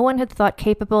 whom no one had thought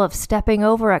capable of stepping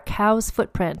over a cow's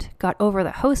footprint, got over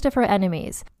the host of her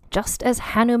enemies, just as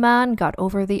Hanuman got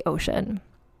over the ocean.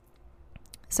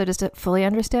 So just to fully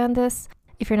understand this,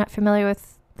 if you're not familiar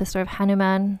with the story of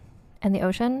Hanuman and the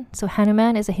ocean, so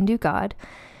Hanuman is a Hindu god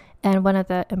and one of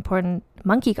the important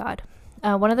monkey god.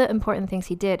 One of the important things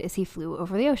he did is he flew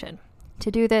over the ocean.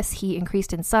 To do this, he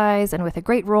increased in size and with a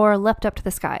great roar leapt up to the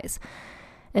skies.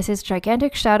 As his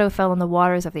gigantic shadow fell on the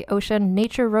waters of the ocean,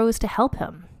 nature rose to help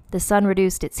him. The sun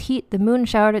reduced its heat, the moon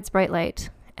showered its bright light,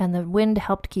 and the wind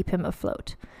helped keep him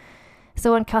afloat.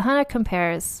 So when Kalhana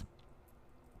compares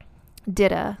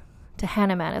Didda to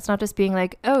Hanuman, it's not just being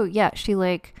like, oh yeah, she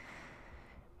like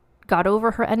got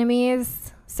over her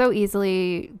enemies so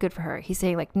easily, good for her. He's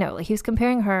saying like, no, like he was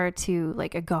comparing her to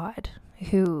like a god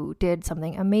who did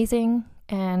something amazing,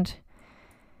 and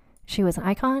she was an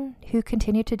icon who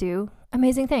continued to do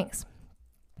amazing things.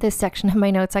 This section of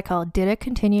my notes I call Didda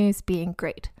continues being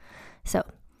great. So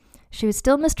she was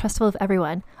still mistrustful of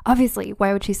everyone. Obviously,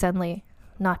 why would she suddenly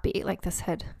not be? Like, this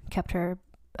had kept her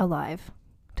alive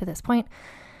to this point.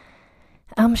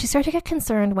 She started to get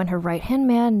concerned when her right-hand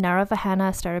man,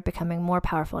 Naravahana, started becoming more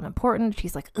powerful and important.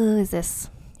 She's like, is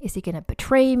he going to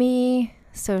betray me?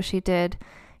 So she did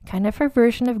kind of her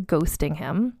version of ghosting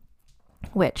him,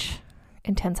 which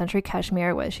in 10th century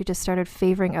Kashmir was she just started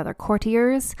favoring other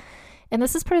courtiers. And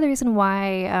this is part of the reason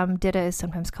why Didda is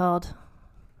sometimes called,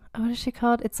 what is she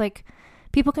called? It's like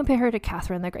people compare her to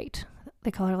Catherine the Great.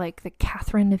 They call her like the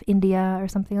Catherine of India or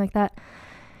something like that,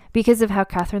 because of how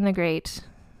Catherine the Great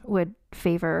would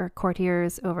favor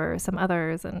courtiers over some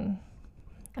others. And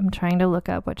I'm trying to look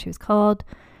up what she was called,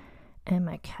 and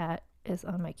my cat is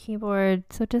on my keyboard.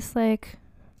 So just like,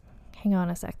 hang on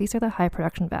a sec. These are the high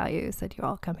production values that you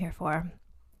all come here for.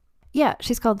 Yeah,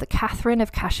 she's called the Catherine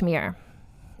of Kashmir,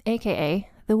 aka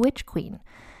the Witch Queen.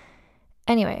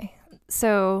 Anyway,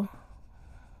 so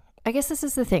I guess this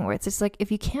is the thing where it's just like,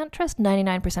 if you can't trust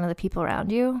 99% of the people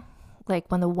around you, like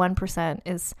when the 1%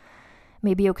 is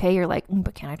maybe okay, you're like,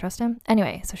 but can I trust him?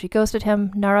 Anyway, so she ghosted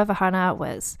him. Naravahana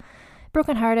was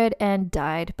brokenhearted and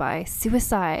died by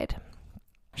suicide.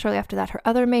 Shortly after that, her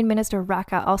other main minister,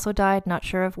 Raka, also died, not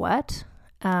sure of what.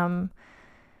 I'm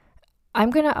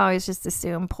going to always just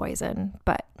assume poison,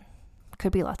 but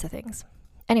could be lots of things.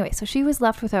 Anyway, so she was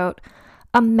left without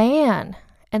a man.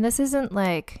 And this isn't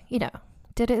like,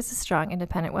 Didda is a strong,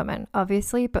 independent woman,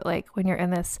 obviously, but like when you're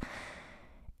in this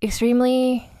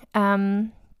extremely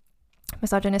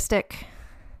misogynistic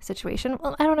situation,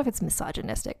 well, I don't know if it's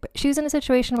misogynistic, but she was in a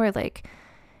situation where like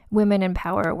women in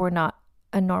power were not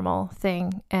a normal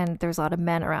thing, and there's a lot of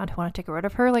men around who want to take rid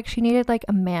of her. Like, she needed like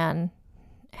a man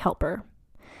helper.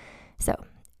 So,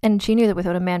 and she knew that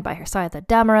without a man by her side, the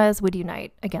Damaras would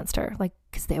unite against her, like,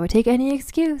 because they would take any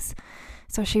excuse.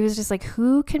 So she was just like,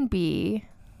 who can be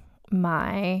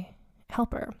my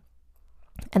helper?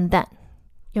 And then,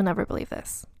 you'll never believe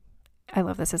this, I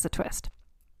love this as a twist.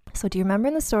 So do you remember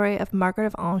in the story of Margaret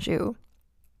of Anjou?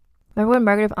 Remember when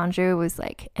Margaret of Anjou was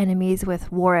like enemies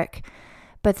with Warwick,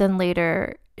 but then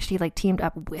later she like teamed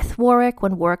up with Warwick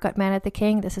when Warwick got mad at the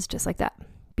king? This is just like that.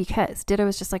 Because Didda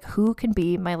was just like, who can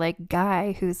be my like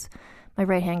guy who's my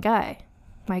right-hand guy,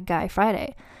 my guy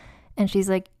Friday? And she's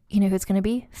like, you know who it's going to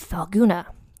be? Falguna,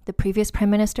 the previous prime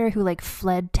minister who like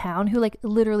fled town, who like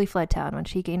literally fled town when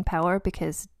she gained power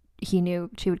because he knew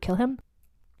she would kill him.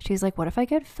 She's like, what if I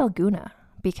get Falguna?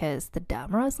 Because the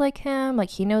Damaras like him, like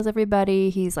he knows everybody,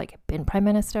 he's like been prime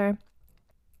minister.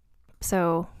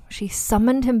 So she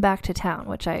summoned him back to town,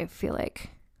 which I feel like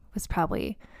was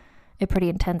probably a pretty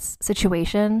intense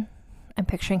situation. I'm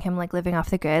picturing him like living off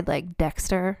the grid, like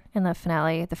Dexter in the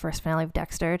finale, the first finale of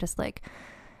Dexter, just like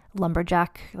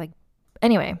lumberjack. Like,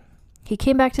 anyway, He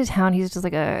came back to town. He's just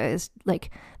they're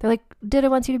like, Didda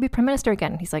wants you to be prime minister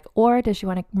again. He's like, or does she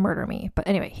want to murder me? But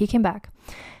anyway, he came back.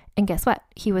 And guess what?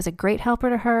 He was a great helper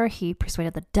to her. He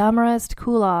persuaded the Damaras to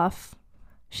cool off.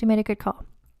 She made a good call.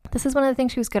 This is one of the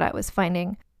things she was good at, was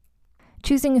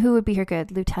choosing who would be her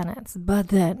good lieutenants. But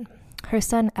then her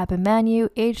son Abhimanyu,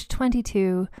 aged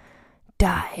 22,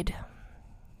 died.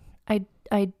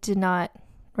 I did not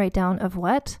write down of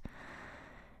what,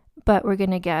 but we're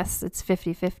going to guess it's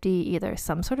 50-50, either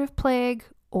some sort of plague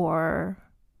or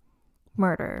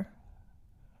murder.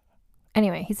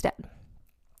 Anyway, he's dead.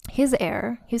 His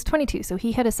heir, he was 22, so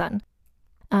he had a son.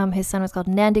 His son was called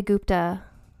Nandagupta,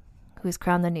 who was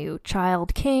crowned the new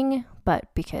child king,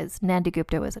 but because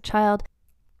Nandagupta was a child,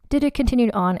 Didda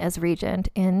continued on as regent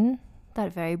in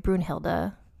that very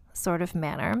Brunhilde sort of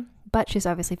manner. But she's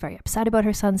obviously very upset about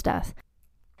her son's death.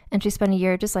 And she spent a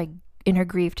year just like in her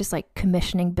grief, just like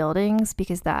commissioning buildings,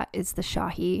 because that is the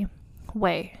Shahi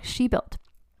way she built.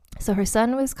 So her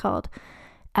son was called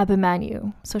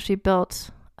Abhimanyu. So she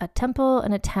built a temple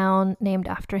and a town named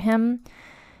after him.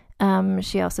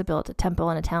 She also built a temple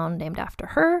and a town named after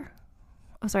her.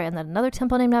 And then another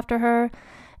temple named after her.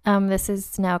 This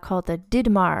is now called the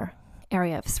Didmar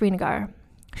area of Srinagar.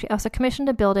 She also commissioned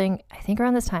a building, I think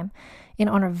around this time, in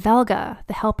honor of Valga,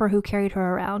 the helper who carried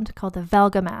her around, called the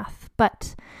Valgamath.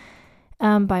 But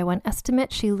by one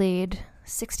estimate, she laid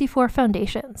 64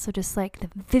 foundations. So just like the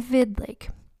vivid, like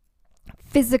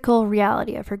physical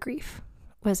reality of her grief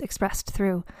was expressed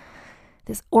through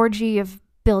this orgy of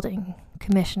building,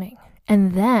 commissioning.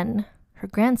 And then her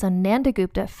grandson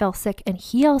Nandagupta fell sick and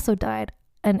he also died.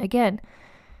 And again,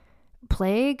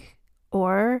 plague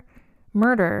or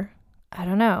murder, I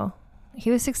don't know.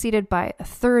 He was succeeded by a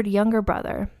third younger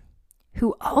brother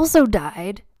who also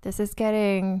died. This is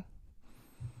getting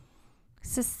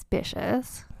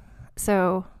suspicious.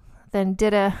 So then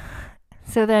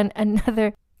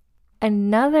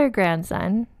another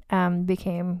grandson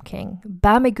became king,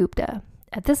 Bhamigupta.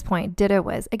 At this point, Didda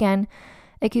was again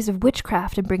accused of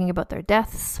witchcraft and bringing about their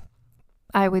deaths.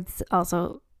 I would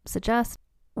also suggest,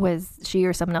 was she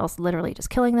or someone else literally just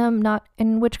killing them, not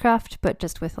in witchcraft, but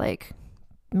just with like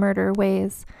murder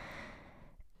ways.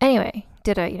 Anyway,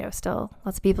 Didda, still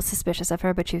lots of people suspicious of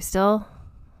her, but she was still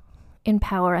in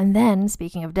power. And then,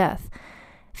 speaking of death,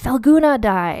 Falguna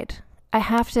died. I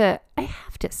have to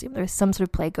assume there's some sort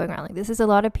of plague going around. Like, this is a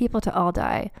lot of people to all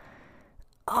die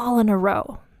all in a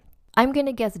row. I'm going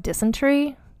to guess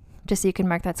dysentery, just so you can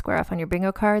mark that square off on your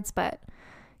bingo cards, but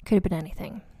could have been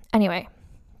anything. Anyway,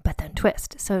 but then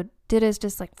twist. So Didda's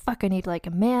just like, fuck, I need like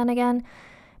a man again.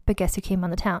 But guess who came on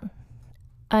the town?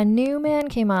 A new man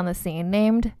came on the scene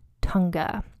named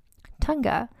Tunga.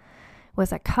 Tunga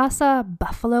was a Khasa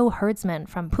buffalo herdsman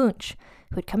from Poonch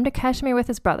who had come to Kashmir with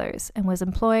his brothers and was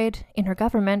employed in her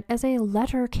government as a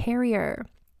letter carrier.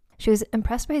 She was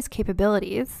impressed by his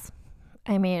capabilities.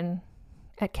 I mean,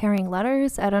 at carrying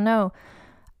letters, I don't know.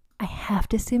 I have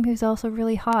to assume he was also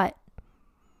really hot.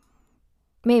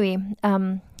 Maybe.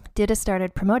 Didda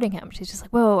started promoting him. She's just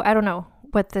like, whoa, I don't know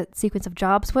what the sequence of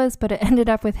jobs was, but it ended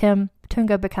up with him,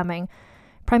 Tunga, becoming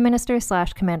prime minister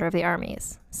 / commander of the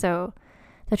armies. So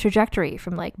the trajectory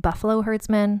from like buffalo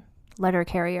herdsman, letter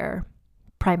carrier,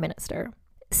 prime minister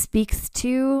speaks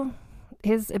to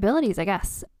his abilities, I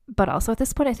guess. But also at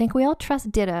this point, I think we all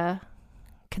trust Didda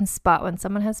can spot when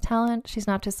someone has talent. She's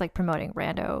not just like promoting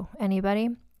rando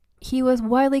anybody. He was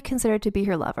widely considered to be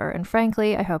her lover, and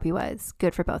frankly, I hope he was.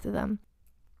 Good for both of them.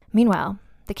 Meanwhile,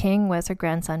 the king was her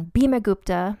grandson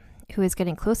Bhamigupta, who was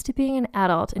getting close to being an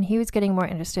adult, and he was getting more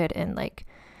interested in like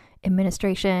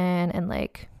administration and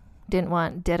like didn't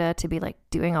want Didda to be like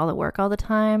doing all the work all the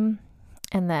time.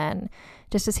 And then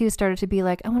just as he started to be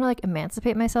like, I want to like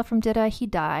emancipate myself from Didda, he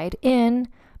died in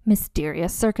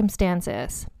mysterious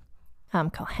circumstances.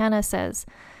 Kalhana says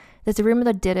there's a rumor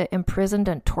that Didda imprisoned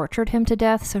and tortured him to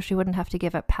death so she wouldn't have to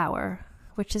give up power,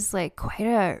 which is like quite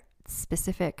a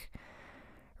specific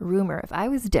rumor. If I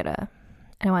was Didda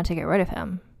and I wanted to get rid of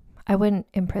him, I wouldn't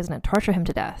imprison and torture him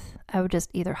to death. I would just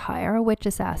either hire a witch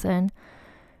assassin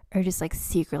or just like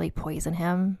secretly poison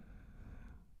him.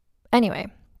 Anyway,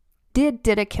 did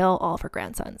Didda kill all of her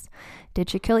grandsons? Did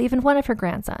she kill even one of her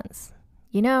grandsons?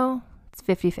 It's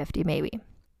 50-50 maybe.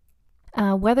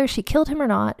 Whether she killed him or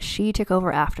not, she took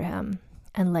over after him.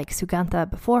 And like Sugantha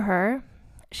before her,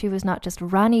 she was not just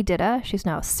Rani Didda, she's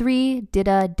now Sri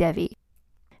Didda Devi,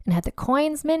 and had the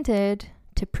coins minted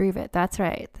to prove it. That's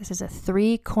right. This is a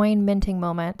 3 coin minting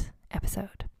moment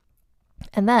episode.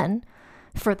 And then,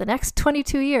 for the next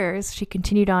 22 years, she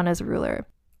continued on as ruler.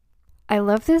 I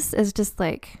love this as just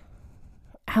like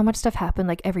how much stuff happened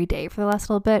like every day for the last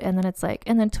little bit. And then it's like,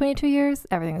 and then 22 years,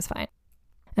 everything was fine.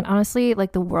 And honestly,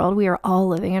 like the world we are all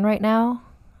living in right now,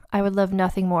 I would love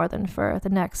nothing more than for the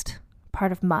next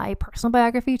part of my personal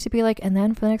biography to be like, and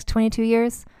then for the next 22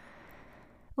 years,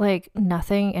 like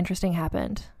nothing interesting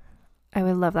happened. I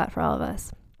would love that for all of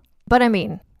us. But I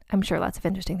mean, I'm sure lots of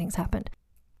interesting things happened.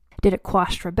 Didda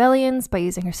quashed rebellions by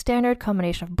using her standard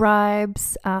combination of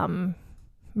bribes,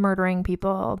 murdering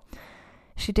people.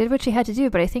 She did what she had to do,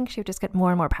 but I think she would just get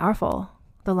more and more powerful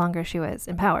the longer she was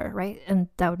in power, right? And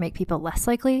that would make people less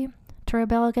likely to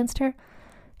rebel against her,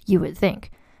 you would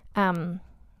think. In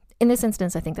this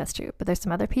instance, I think that's true. But there's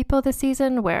some other people this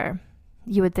season where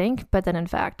you would think, but then in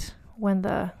fact, when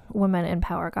the woman in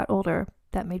power got older,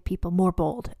 that made people more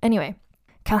bold. Anyway,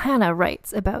 Kalhana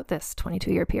writes about this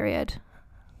 22-year period.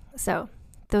 So,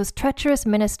 those treacherous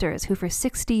ministers who for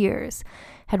 60 years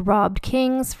had robbed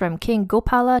kings from King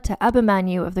Gopala to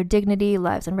Abhimanyu of their dignity,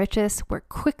 lives, and riches were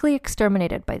quickly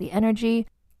exterminated by the energy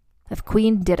of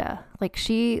Queen Didda.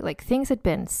 Things had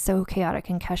been so chaotic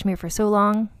in Kashmir for so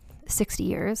long, 60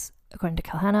 years, according to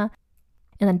Kalhana.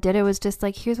 And then Didda was just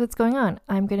like, here's what's going on.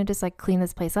 I'm going to just like clean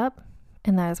this place up.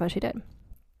 And that is what she did.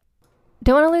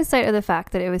 Don't want to lose sight of the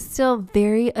fact that it was still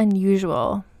very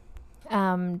unusual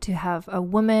to have a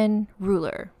woman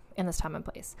ruler in this time and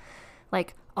place.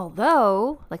 Like,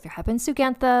 although, like there had been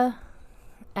Sugantha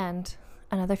and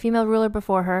another female ruler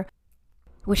before her,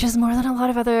 which is more than a lot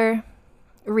of other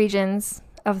regions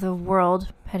of the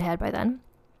world had by then.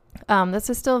 This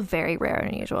is still very rare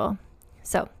and unusual.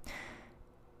 So,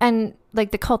 and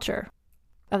like the culture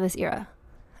of this era.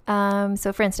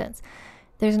 So for instance,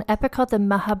 there's an epic called the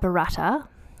Mahabharata,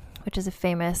 which is a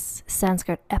famous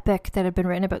Sanskrit epic that had been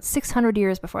written about 600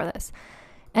 years before this.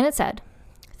 And it said,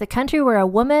 the country where a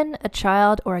woman, a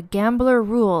child, or a gambler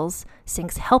rules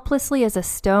sinks helplessly as a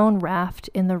stone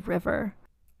raft in the river.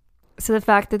 So the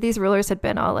fact that these rulers had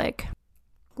been all like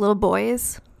little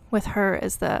boys with her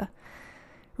as the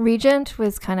regent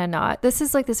was kind of not. This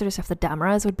is like the sort of stuff the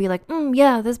Damaras would be like,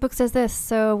 yeah, this book says this,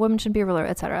 so women should be a ruler,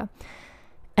 etc.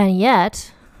 And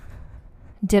yet,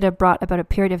 Didda brought about a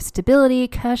period of stability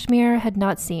Kashmir had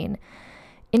not seen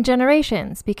in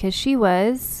generations because she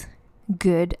was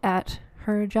good at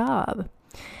her job.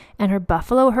 And her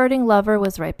buffalo herding lover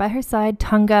was right by her side,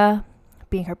 Tunga,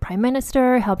 being her prime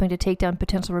minister, helping to take down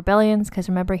potential rebellions, because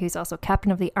remember, he was also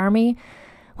captain of the army.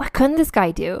 What couldn't this guy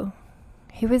do?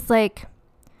 He was the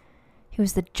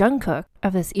Jungkook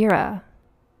of this era.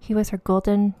 He was her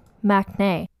golden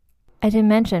maknae. I didn't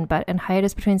mention, but in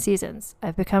hiatus between seasons,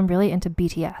 I've become really into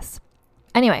BTS.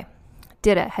 Anyway,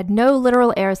 Didda had no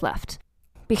literal heirs left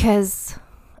because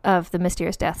of the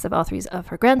mysterious deaths of all three of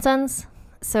her grandsons.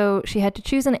 So she had to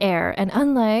choose an heir. And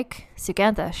unlike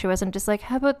Sugantha, she wasn't just like,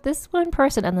 how about this one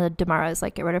person? And the Damaras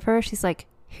like, get rid of her. She's like,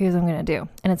 here's what I'm going to do.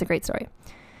 And it's a great story.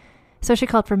 So she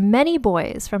called for many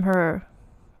boys from her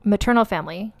maternal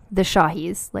family, the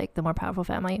Shahis, like the more powerful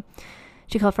family.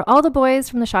 She called for all the boys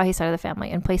from the Shahi side of the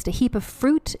family and placed a heap of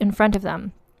fruit in front of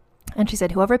them. And she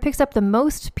said, whoever picks up the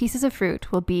most pieces of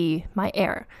fruit will be my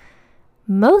heir.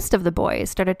 Most of the boys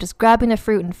started just grabbing the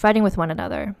fruit and fighting with one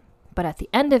another. But at the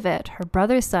end of it, her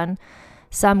brother's son,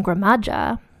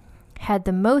 Samgramaja, had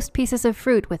the most pieces of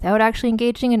fruit without actually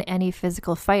engaging in any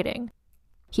physical fighting.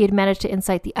 He had managed to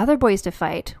incite the other boys to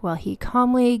fight while he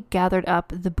calmly gathered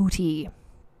up the booty,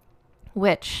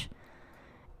 which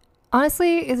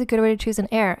honestly is a good way to choose an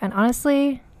heir. And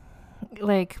honestly,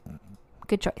 like,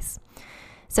 good choice.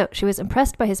 So she was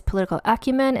impressed by his political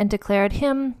acumen and declared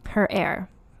him her heir.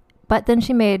 But then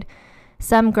she made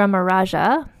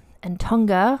Samgramaraja and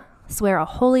Tunga swear a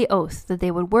holy oath that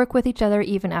they would work with each other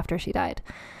even after she died.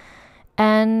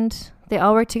 And they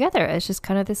all worked together as just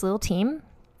kind of this little team.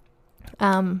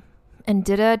 And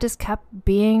Didda just kept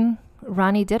being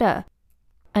Rani Didda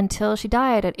until she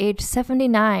died at age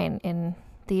 79 in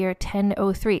the year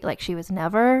 1003. Like, she was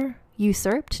never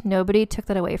usurped. Nobody took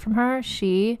that away from her.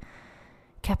 She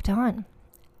kept on.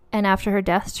 And after her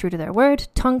death, true to their word,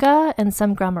 Tunga and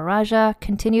Samgramaraja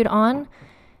continued on.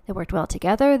 They worked well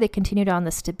together. They continued on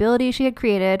the stability she had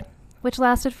created, which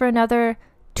lasted for another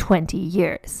 20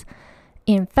 years.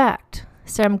 In fact,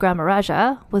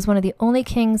 Samgramaraja was one of the only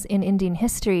kings in Indian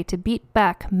history to beat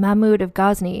back Mahmud of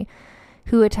Ghazni,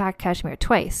 who attacked Kashmir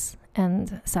twice.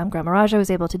 And Samgramaraja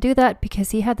was able to do that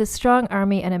because he had this strong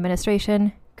army and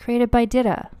administration created by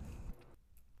Didda.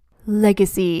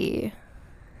 Legacy.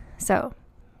 So,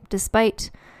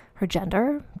 despite her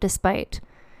gender, despite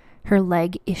her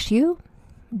leg issue,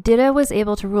 Didda was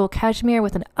able to rule Kashmir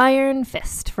with an iron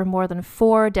fist for more than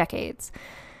 4 decades.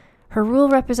 Her rule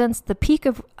represents the peak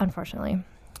of, unfortunately,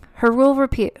 her rule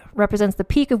represents the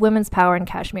peak of women's power in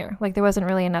Kashmir. Like, there wasn't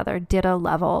really another Didda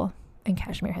level in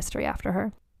Kashmir history after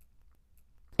her.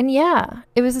 And yeah,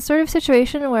 it was a sort of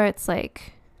situation where it's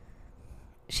like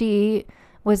she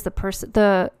was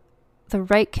the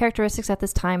right characteristics at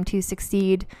this time to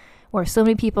succeed, where so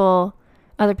many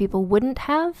other people wouldn't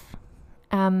have,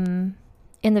 in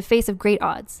the face of great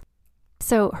odds.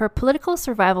 So her political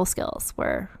survival skills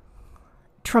were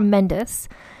tremendous.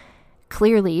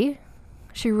 Clearly,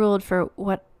 she ruled for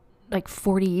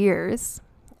 40 years,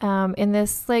 in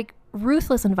this like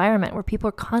ruthless environment where people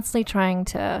are constantly trying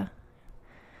to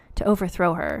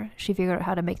overthrow her. She figured out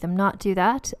how to make them not do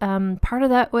that. Part of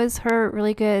that was her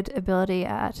really good ability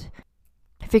at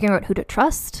figuring out who to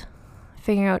trust,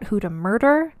 figuring out who to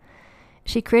murder.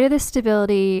 She created this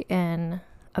stability in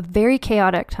a very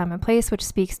chaotic time and place, which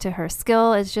speaks to her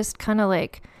skill as just kind of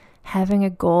like having a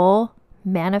goal,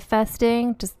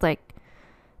 manifesting, just like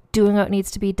doing what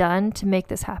needs to be done to make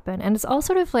this happen. And it's all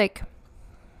sort of like,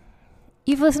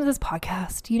 you've listened to this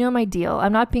podcast, you know my deal.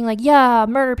 I'm not being like, yeah,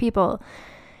 murder people.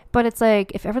 But it's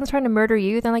like, if everyone's trying to murder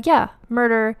you, then like, yeah,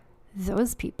 murder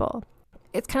those people.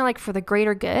 It's kind of like for the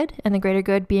greater good, and the greater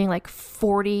good being like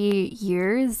 40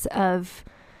 years of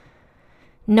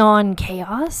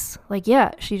non-chaos. Like,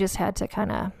 yeah, she just had to kind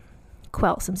of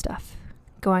quell some stuff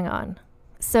going on.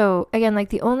 So again, like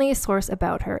the only source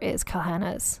about her is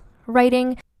Kalhana's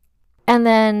writing. And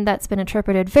then that's been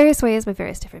interpreted various ways by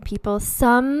various different people.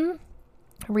 Some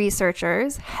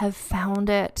researchers have found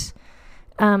it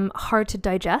hard to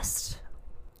digest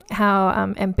how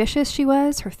ambitious she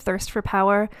was, her thirst for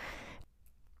power.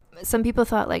 Some people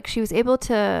thought like she was able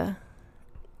to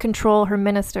control her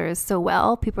ministers so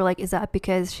well. People were like, is that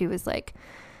because she was like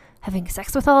having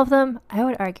sex with all of them? I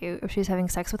would argue if she was having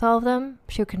sex with all of them,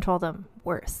 she would control them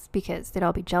worse because they'd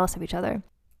all be jealous of each other.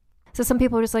 So some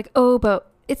people were just like, oh,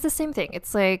 but it's the same thing.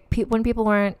 It's like when people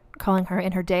weren't calling her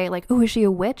in her day, like, oh, is she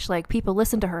a witch? Like, people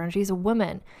listen to her and she's a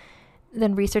woman.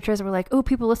 Then researchers were like, oh,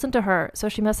 people listen to her, so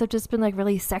she must have just been like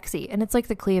really sexy. And it's like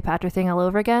the Cleopatra thing all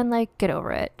over again. Like, get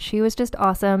over it. She was just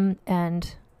awesome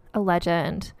and a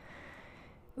legend.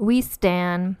 We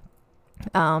stan.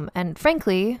 And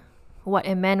frankly, what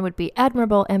in men would be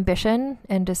admirable ambition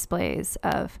and displays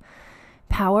of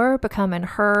power become in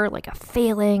her like a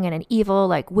failing and an evil,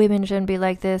 like women shouldn't be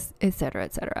like this, etc.,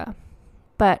 etc.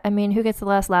 But I mean, who gets the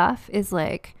last laugh is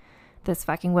like this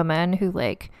fucking woman who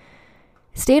like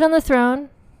stayed on the throne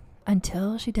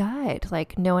until she died.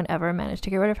 Like, no one ever managed to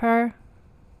get rid of her.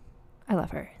 I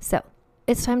love her. So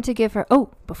it's time to give her,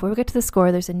 before we get to the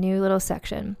score, there's a new little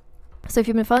section. So if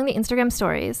you've been following the Instagram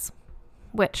stories,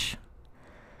 which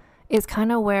is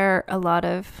kind of where a lot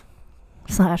of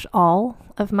 / all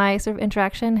of my sort of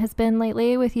interaction has been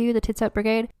lately with you, the Tits Out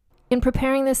Brigade, in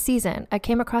preparing this season, I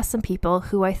came across some people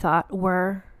who I thought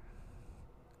were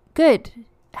good,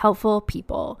 helpful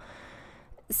people.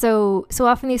 So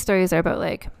often these stories are about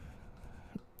like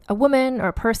a woman or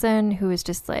a person who is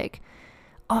just like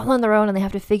all on their own and they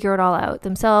have to figure it all out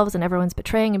themselves and everyone's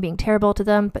betraying and being terrible to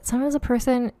them. But sometimes a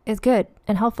person is good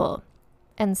and helpful.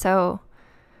 And so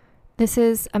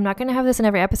I'm not going to have this in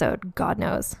every episode, God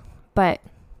knows. But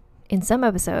in some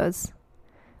episodes,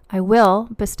 I will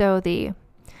bestow the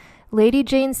Lady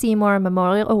Jane Seymour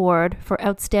Memorial Award for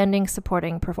Outstanding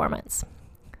Supporting Performance.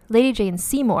 Lady Jane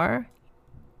Seymour,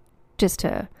 just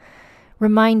to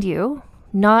remind you,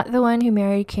 not the one who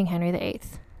married King Henry VIII.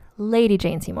 Lady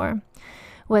Jane Seymour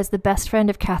was the best friend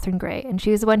of Catherine Grey, and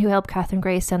she was the one who helped Catherine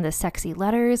Grey send the sexy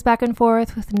letters back and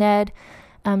forth with Ned.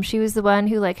 She was the one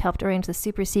who like helped arrange the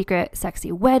super secret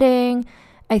sexy wedding.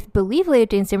 I believe Lady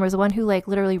Jane Seymour was the one who like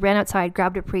literally ran outside,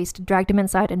 grabbed a priest, dragged him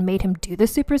inside, and made him do the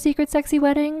super secret sexy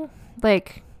wedding.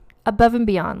 Like, above and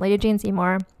beyond. Lady Jane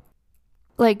Seymour,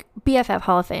 like BFF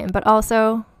Hall of Fame, but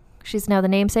also she's now the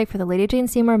namesake for the Lady Jane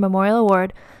Seymour Memorial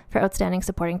Award for Outstanding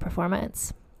Supporting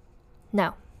Performance.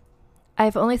 Now,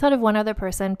 I've only thought of one other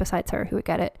person besides her who would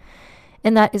get it,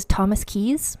 and that is Thomas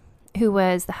Keyes, who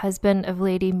was the husband of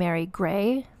Lady Mary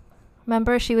Grey.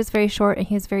 Remember, she was very short and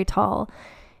he was very tall.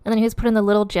 And then he was put in the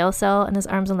little jail cell and his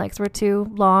arms and legs were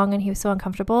too long and he was so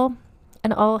uncomfortable.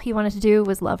 And all he wanted to do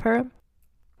was love her.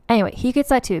 Anyway, he gets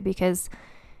that too because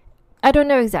I don't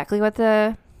know exactly what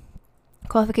the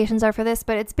qualifications are for this,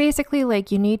 but it's basically like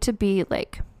you need to be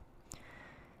like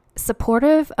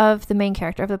supportive of the main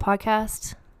character of the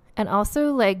podcast and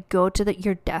also like go to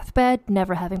your deathbed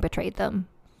never having betrayed them.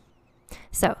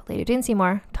 So Lady Jane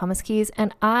Seymour, Thomas Keyes,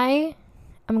 and I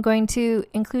am going to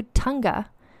include Tunga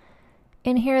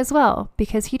in here as well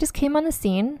because he just came on the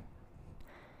scene.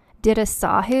 Didda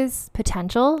saw his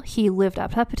potential. He lived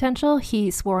up to that potential.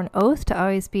 He swore an oath to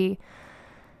always be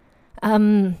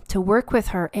to work with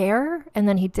her heir. And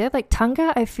then he did. Like,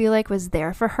 Tunga, I feel like, was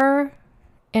there for her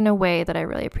in a way that I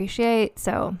really appreciate.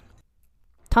 So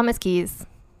Thomas Keyes,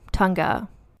 Tunga,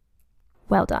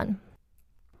 well done.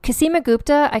 Kasima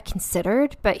Gupta, I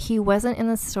considered, but he wasn't in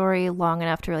the story long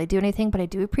enough to really do anything. But I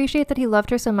do appreciate that he loved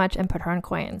her so much and put her on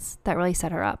coins. That really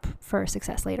set her up for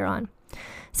success later on.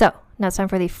 So now it's time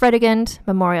for the Fredegund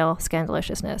Memorial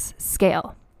Scandaliciousness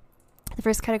Scale. The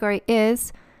first category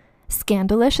is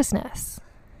scandaliciousness.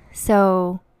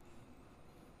 So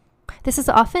this is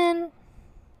often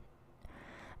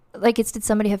like, did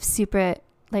somebody have secret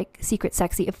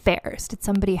sexy affairs? Did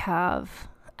somebody have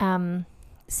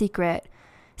secret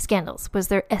scandals? Was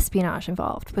there espionage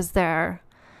involved? Was there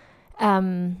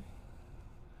that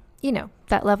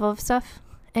level of stuff?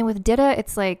 And with Didda,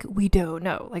 it's like, we don't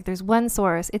know. Like, there's one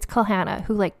source, it's Kalhana,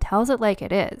 who like tells it like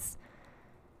it is.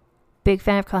 Big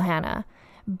fan of Kalhana.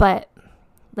 But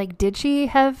like, did she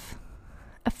have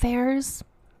affairs?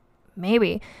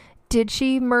 Maybe. Did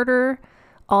she murder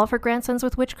all of her grandsons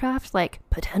with witchcraft? Like,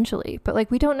 potentially. But like,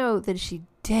 we don't know that she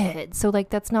did. So like,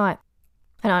 that's not.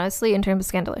 And honestly, in terms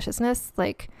of scandaliciousness,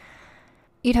 like,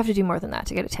 you'd have to do more than that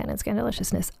to get a 10 in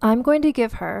scandaliciousness. I'm going to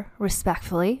give her,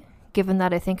 respectfully, given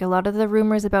that I think a lot of the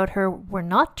rumors about her were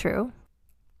not true,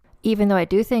 even though I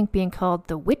do think being called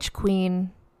the Witch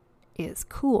Queen is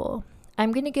cool,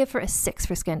 I'm going to give her a 6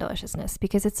 for scandaliciousness,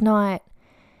 because it's not,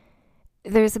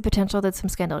 there's a potential that some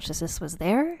scandaliciousness was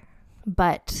there,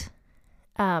 but,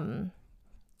 we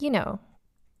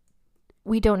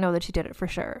don't know that she did it for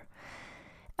sure.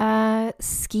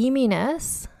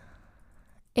 Scheminess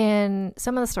in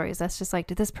some of the stories, that's just like,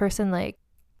 did this person like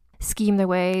scheme their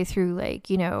way through like,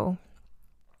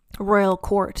 royal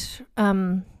court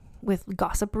with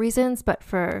gossip reasons? But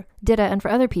for Didda and for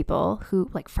other people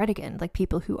who like Fredegund, like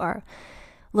people who are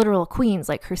literal queens,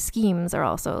 like her schemes are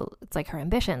also, it's like her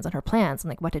ambitions and her plans and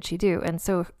like, what did she do? And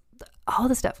so all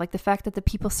the stuff, like the fact that the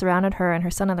people surrounded her and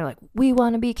her son and they're like, we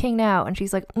want to be king now, and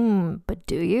she's like, but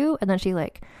do you? And then she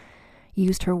like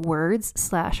used her words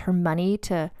 / her money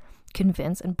to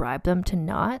convince and bribe them to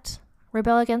not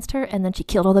rebel against her, and then she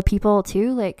killed all the people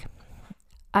too. Like,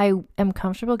 I am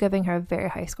comfortable giving her a very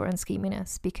high score in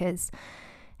scheminess, because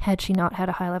had she not had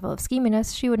a high level of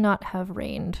scheminess, she would not have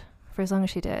reigned for as long as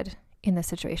she did in the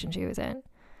situation she was in.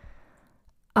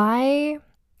 I'm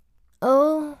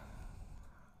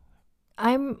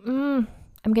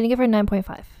gonna give her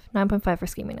 9.5 for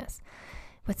scheminess.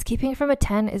 What's keeping it from a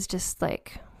 10 is just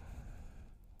like,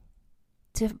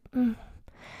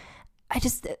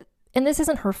 and this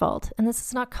isn't her fault, and this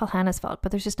is not Kalhana's fault,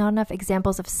 but there's just not enough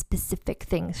examples of specific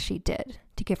things she did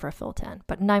to give her a full 10.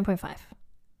 But 9.5,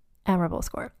 admirable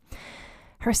score.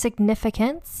 Her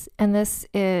significance, and this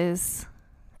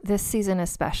season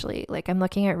especially, like, I'm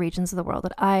looking at regions of the world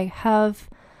that I have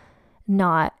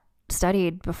not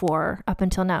studied before up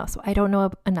until now, so I don't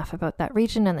know enough about that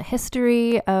region and the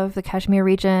history of the Kashmir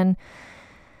region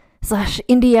 /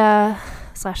 India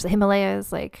 / the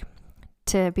Himalayas, like,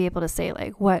 to be able to say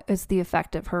like what is the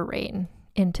effect of her reign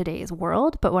in today's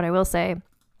world. But what I will say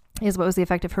is, what was the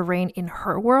effect of her reign in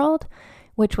her world,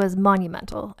 which was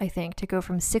monumental, I think, to go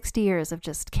from 60 years of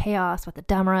just chaos with the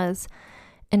Damaras,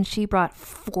 and she brought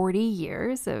 40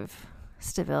 years of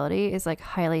stability, is like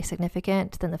highly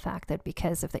significant than the fact that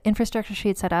because of the infrastructure she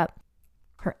had set up,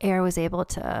 her heir was able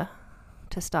to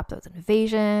stop those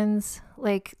invasions.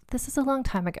 Like, this is a long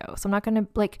time ago, so I'm not going to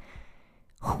like,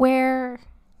 where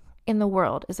in the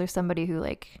world is there somebody who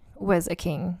like was a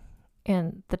king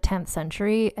in the 10th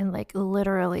century and like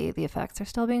literally the effects are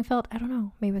still being felt? I don't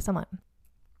know, maybe someone.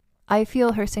 I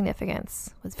feel her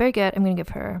significance was very good. I'm going to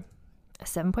give her a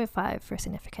 7.5 for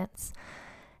significance.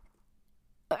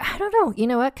 I don't know, you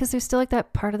know what, because there's still like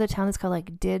that part of the town that's called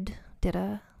like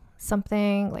Didda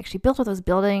something, like she built all those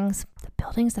buildings, the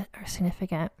buildings that are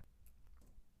significant.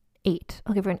 8.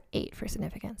 I'll give her an 8 for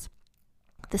significance.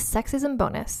 The sexism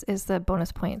bonus is the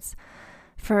bonus points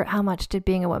for how much did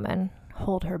being a woman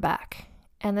hold her back.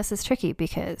 And this is tricky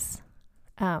because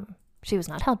she was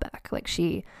not held back. Like,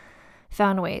 she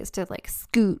found ways to like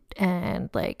scoot and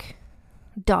like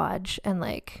dodge and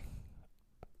like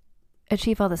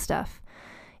achieve all this stuff,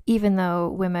 even though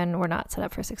women were not set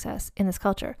up for success in this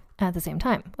culture. At the same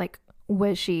time, like,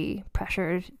 was she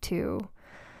pressured to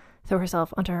throw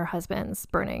herself onto her husband's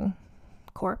burning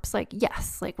corpse? Like,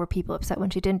 yes. Like, were people upset when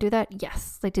she didn't do that?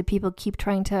 Yes. Like, did people keep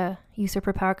trying to usurp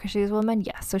her power because she was a woman?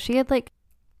 Yes. So she had like,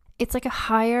 it's like a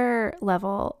higher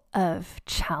level of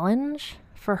challenge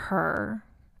for her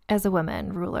as a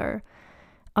woman ruler,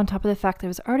 on top of the fact that it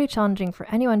was already challenging for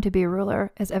anyone to be a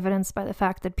ruler, as evidenced by the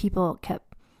fact that people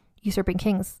kept usurping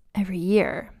kings every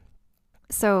year.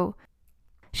 So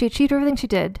She achieved everything she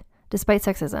did despite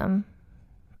sexism.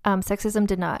 Sexism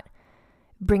did not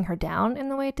bring her down in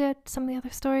the way it did some of the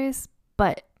other stories,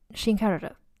 but she encountered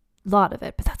a lot of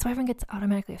it. But that's why everyone gets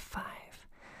automatically a 5.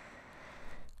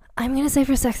 I'm going to say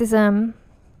for sexism,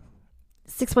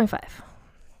 6.5.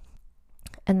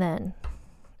 And then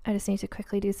I just need to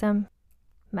quickly do some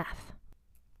math.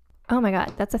 Oh my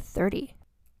God, that's a 30.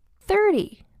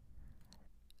 30!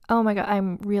 Oh my God,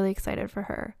 I'm really excited for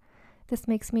her. This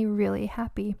makes me really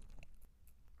happy.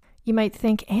 You might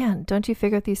think, Anne, don't you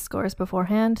figure out these scores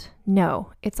beforehand?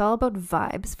 No, it's all about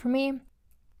vibes for me.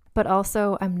 But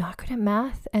also, I'm not good at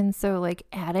math. And so, like,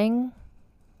 adding,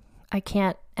 I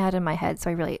can't add in my head.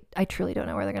 So I truly don't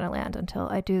know where they're going to land until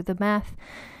I do the math.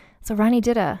 So Rani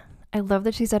Didda, I love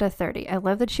that she's at a 30. I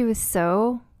love that she was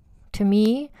so, to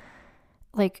me,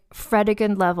 like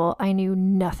Fredigan level. I knew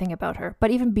nothing about her.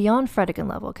 But even beyond Fredigan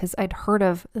level, because I'd heard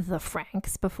of the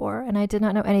Franks before, and I did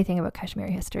not know anything about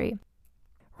Kashmiri history.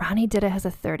 Rani Didda has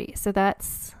a 30. So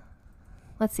that's,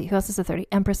 let's see, who else has a 30?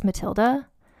 Empress Matilda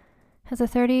has a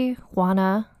 30.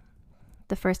 Juana,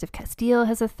 the first of Castile,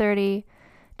 has a 30.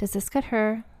 Does this get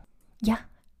her? Yeah,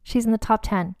 she's in the top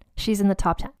 10. She's in the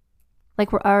top 10.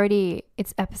 Like, we're already,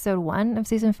 it's episode 1 of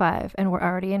season 5, and we're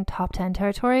already in top 10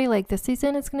 territory. Like, this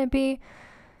season it's going to be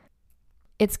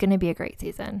a great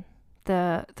season.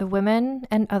 The women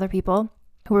and other people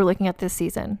who are looking at this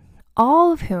season,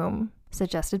 all of whom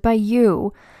suggested by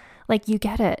you, like, you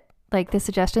get it. Like, the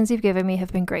suggestions you've given me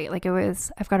have been great. Like,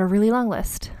 I've got a really long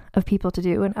list of people to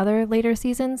do in other later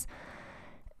seasons.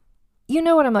 You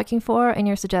know what I'm looking for, and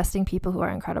you're suggesting people who are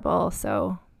incredible.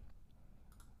 So,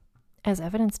 as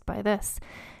evidenced by this.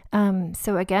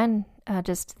 So again,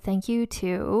 just thank you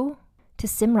to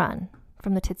Simran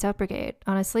from the Tits Out Brigade,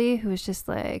 honestly, who was just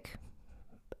like,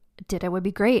 Didda would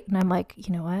be great. And I'm like,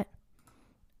 you know what?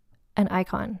 An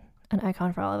icon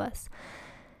for all of us.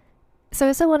 So I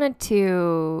also wanted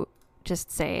to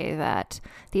just say that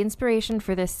the inspiration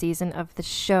for this season of the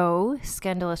show,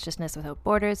 Scandaliciousness Without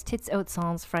Borders, Tits Out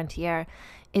Sans Frontières,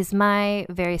 is my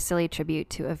very silly tribute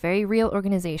to a very real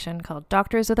organization called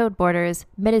Doctors Without Borders,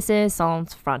 Médecins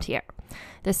Sans Frontières.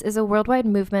 This is a worldwide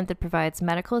movement that provides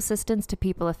medical assistance to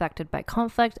people affected by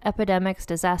conflict, epidemics,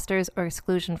 disasters, or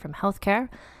exclusion from healthcare.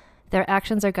 Their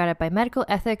actions are guided by medical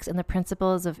ethics and the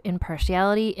principles of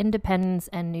impartiality, independence,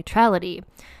 and neutrality.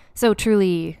 So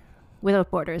truly, without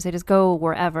borders, they just go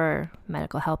wherever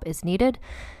medical help is needed.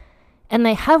 And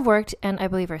they have worked, and I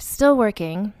believe are still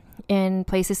working, in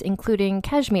places including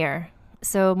Kashmir.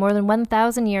 So more than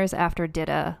 1,000 years after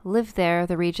Didda lived there,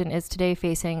 the region is today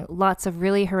facing lots of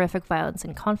really horrific violence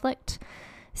and conflict.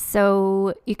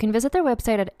 So you can visit their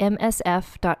website at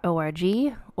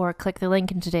msf.org or click the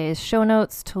link in today's show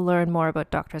notes to learn more about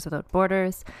Doctors Without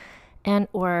Borders and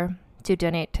or to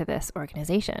donate to this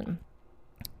organization.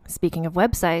 Speaking of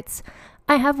websites,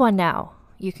 I have one now.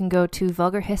 You can go to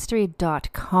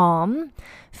vulgarhistory.com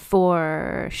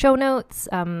for show notes.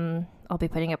 I'll be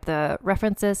putting up the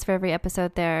references for every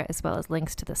episode there, as well as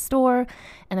links to the store.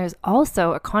 And there's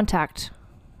also a contact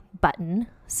button,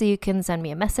 so you can send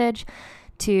me a message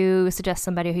to suggest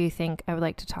somebody who you think I would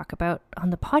like to talk about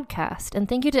on the podcast. And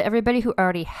thank you to everybody who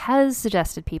already has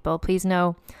suggested people. Please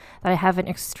know that I have an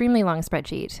extremely long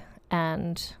spreadsheet.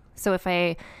 And so if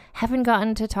I haven't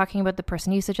gotten to talking about the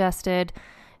person you suggested,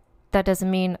 that doesn't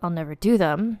mean I'll never do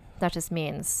them. That just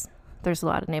means there's a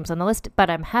lot of names on the list, but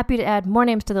I'm happy to add more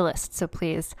names to the list. So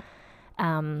please,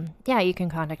 you can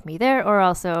contact me there or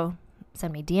also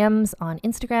send me DMs on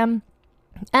Instagram.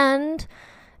 And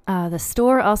the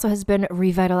store also has been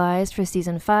revitalized for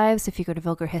season 5. So if you go to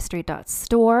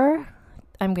vulgarhistory.store,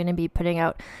 I'm going to be putting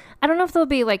out, I don't know if there'll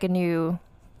be like a new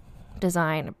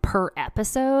design per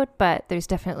episode, but there's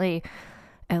definitely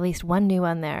at least one new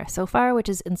one there so far, which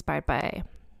is inspired by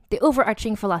the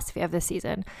overarching philosophy of this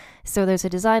season. So there's a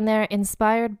design there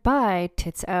inspired by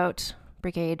Tits Out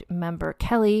Brigade member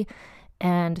Kelly,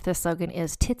 and the slogan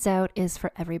is Tits Out is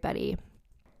for everybody.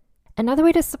 Another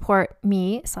way to support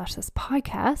me / this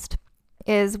podcast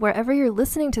is wherever you're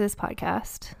listening to this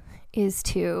podcast is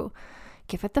to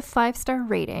give it the 5-star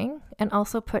rating and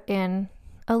also put in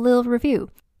a little review.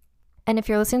 And if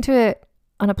you're listening to it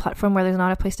on a platform where there's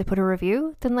not a place to put a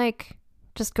review, then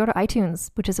just go to iTunes,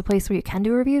 which is a place where you can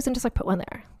do reviews, and just put one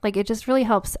there. It just really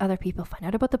helps other people find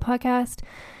out about the podcast.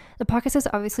 The podcast has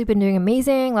obviously been doing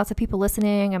amazing. Lots of people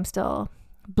listening. I'm still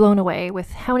blown away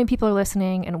with how many people are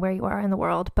listening and where you are in the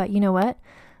world. But you know what?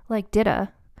 Like Didda,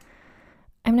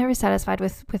 I'm never satisfied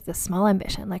with the small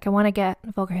ambition. I want to get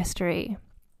Vulgar History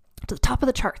to the top of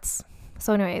the charts.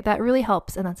 So anyway, that really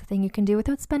helps. And that's a thing you can do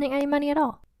without spending any money at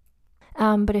all.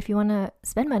 But if you want to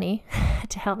spend money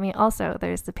to help me also,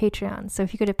 there's the Patreon. So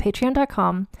if you go to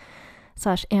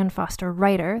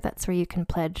patreon.com/AnnFosterWriter, that's where you can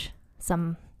pledge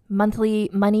some monthly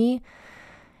money.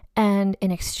 And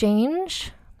in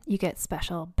exchange, you get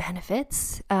special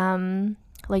benefits.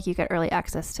 Like you get early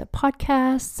access to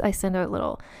podcasts. I send out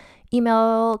little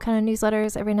email kind of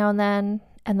newsletters every now and then.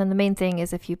 And then the main thing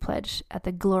is if you pledge at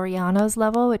the Glorianos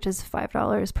level, which is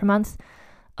 $5 per month.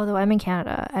 Although I'm in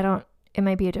Canada, it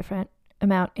might be a different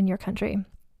amount in your country.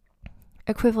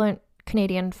 Equivalent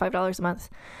Canadian $5 a month.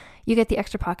 You get the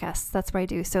extra podcasts. That's what I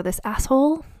do. So this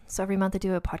asshole. So every month I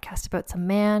do a podcast about some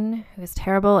man who is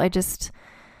terrible. I just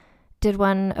did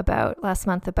one last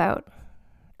month about,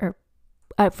 or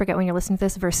I forget when you're listening to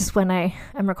this versus when I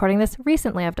am recording this.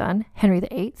 Recently I've done Henry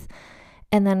VIII.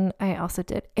 And then I also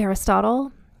did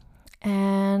Aristotle.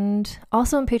 And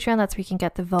also on Patreon, that's where you can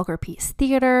get the Vulgar Piece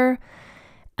Theater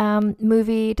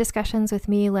movie discussions with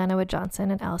me, Lana Wood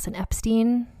Johnson, and Allison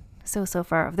Epstein. So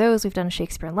far of those, we've done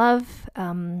Shakespeare in Love.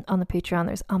 On the Patreon,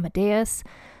 there's Amadeus.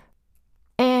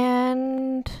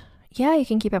 And yeah, you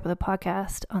can keep up with the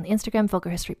podcast on Instagram, Vulgar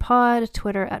History Pod,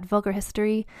 Twitter @Vulgar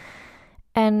History.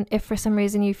 And if for some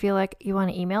reason you feel like you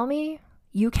want to email me,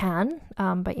 you can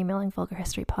by emailing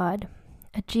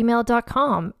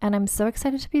vulgarhistorypod@gmail.com. And I'm so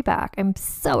excited to be back.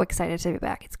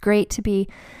 It's great to be.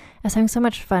 I was having so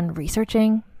much fun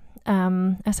researching.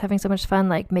 I was having so much fun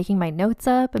like making my notes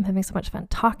up. I'm having so much fun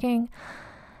talking.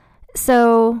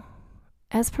 So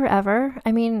as per ever,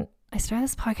 I started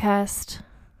this podcast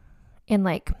in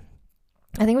I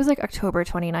think it was October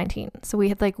 2019. So we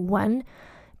had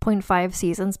 1.5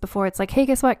 seasons before it's hey,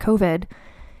 guess what? COVID.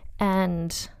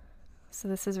 And so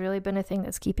this has really been a thing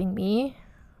that's keeping me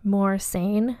more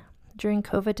sane during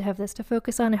COVID, to have this to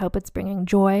focus on. I hope it's bringing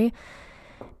joy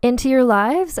into your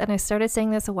lives. And I started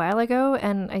saying this a while ago,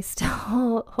 and I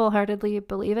still wholeheartedly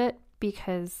believe it,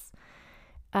 because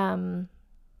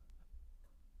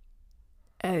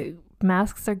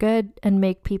masks are good and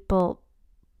make people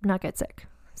not get sick.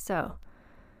 So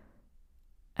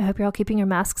I hope you're all keeping your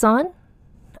masks on.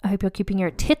 I hope you're keeping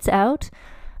your tits out,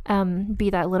 be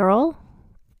that literal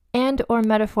and or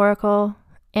metaphorical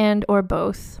and or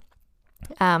both.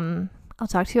 I'll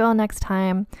talk to you all next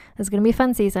time. This is going to be a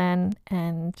fun season,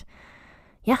 and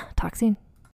yeah, talk soon.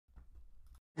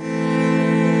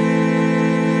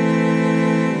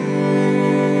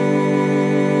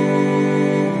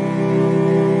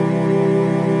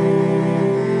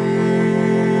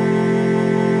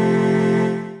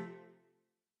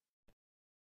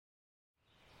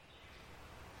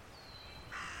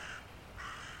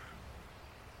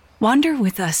 Wander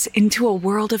with us into a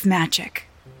world of magic.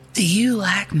 Do you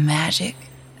like magic?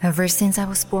 Ever since I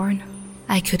was born,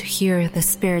 I could hear the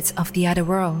spirits of the other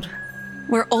world.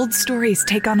 Where old stories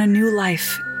take on a new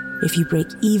life. If you break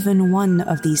even one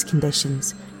of these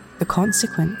conditions, the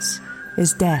consequence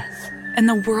is death. And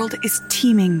the world is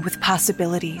teeming with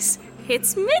possibilities.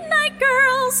 It's midnight,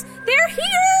 girls! They're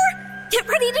here! Get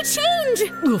ready to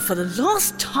change! Well, for the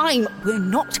last time, we're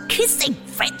not kissing,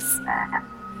 Fritz!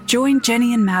 Join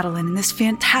Jenny and Madeline in this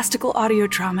fantastical audio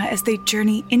drama as they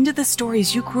journey into the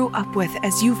stories you grew up with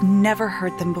as you've never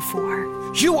heard them before.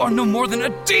 You are no more than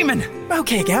a demon!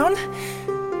 Okay, Gown.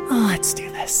 Let's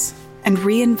do this. And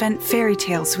reinvent fairy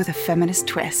tales with a feminist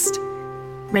twist.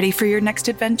 Ready for your next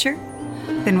adventure?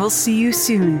 Then we'll see you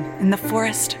soon in the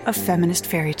forest of feminist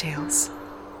fairy tales.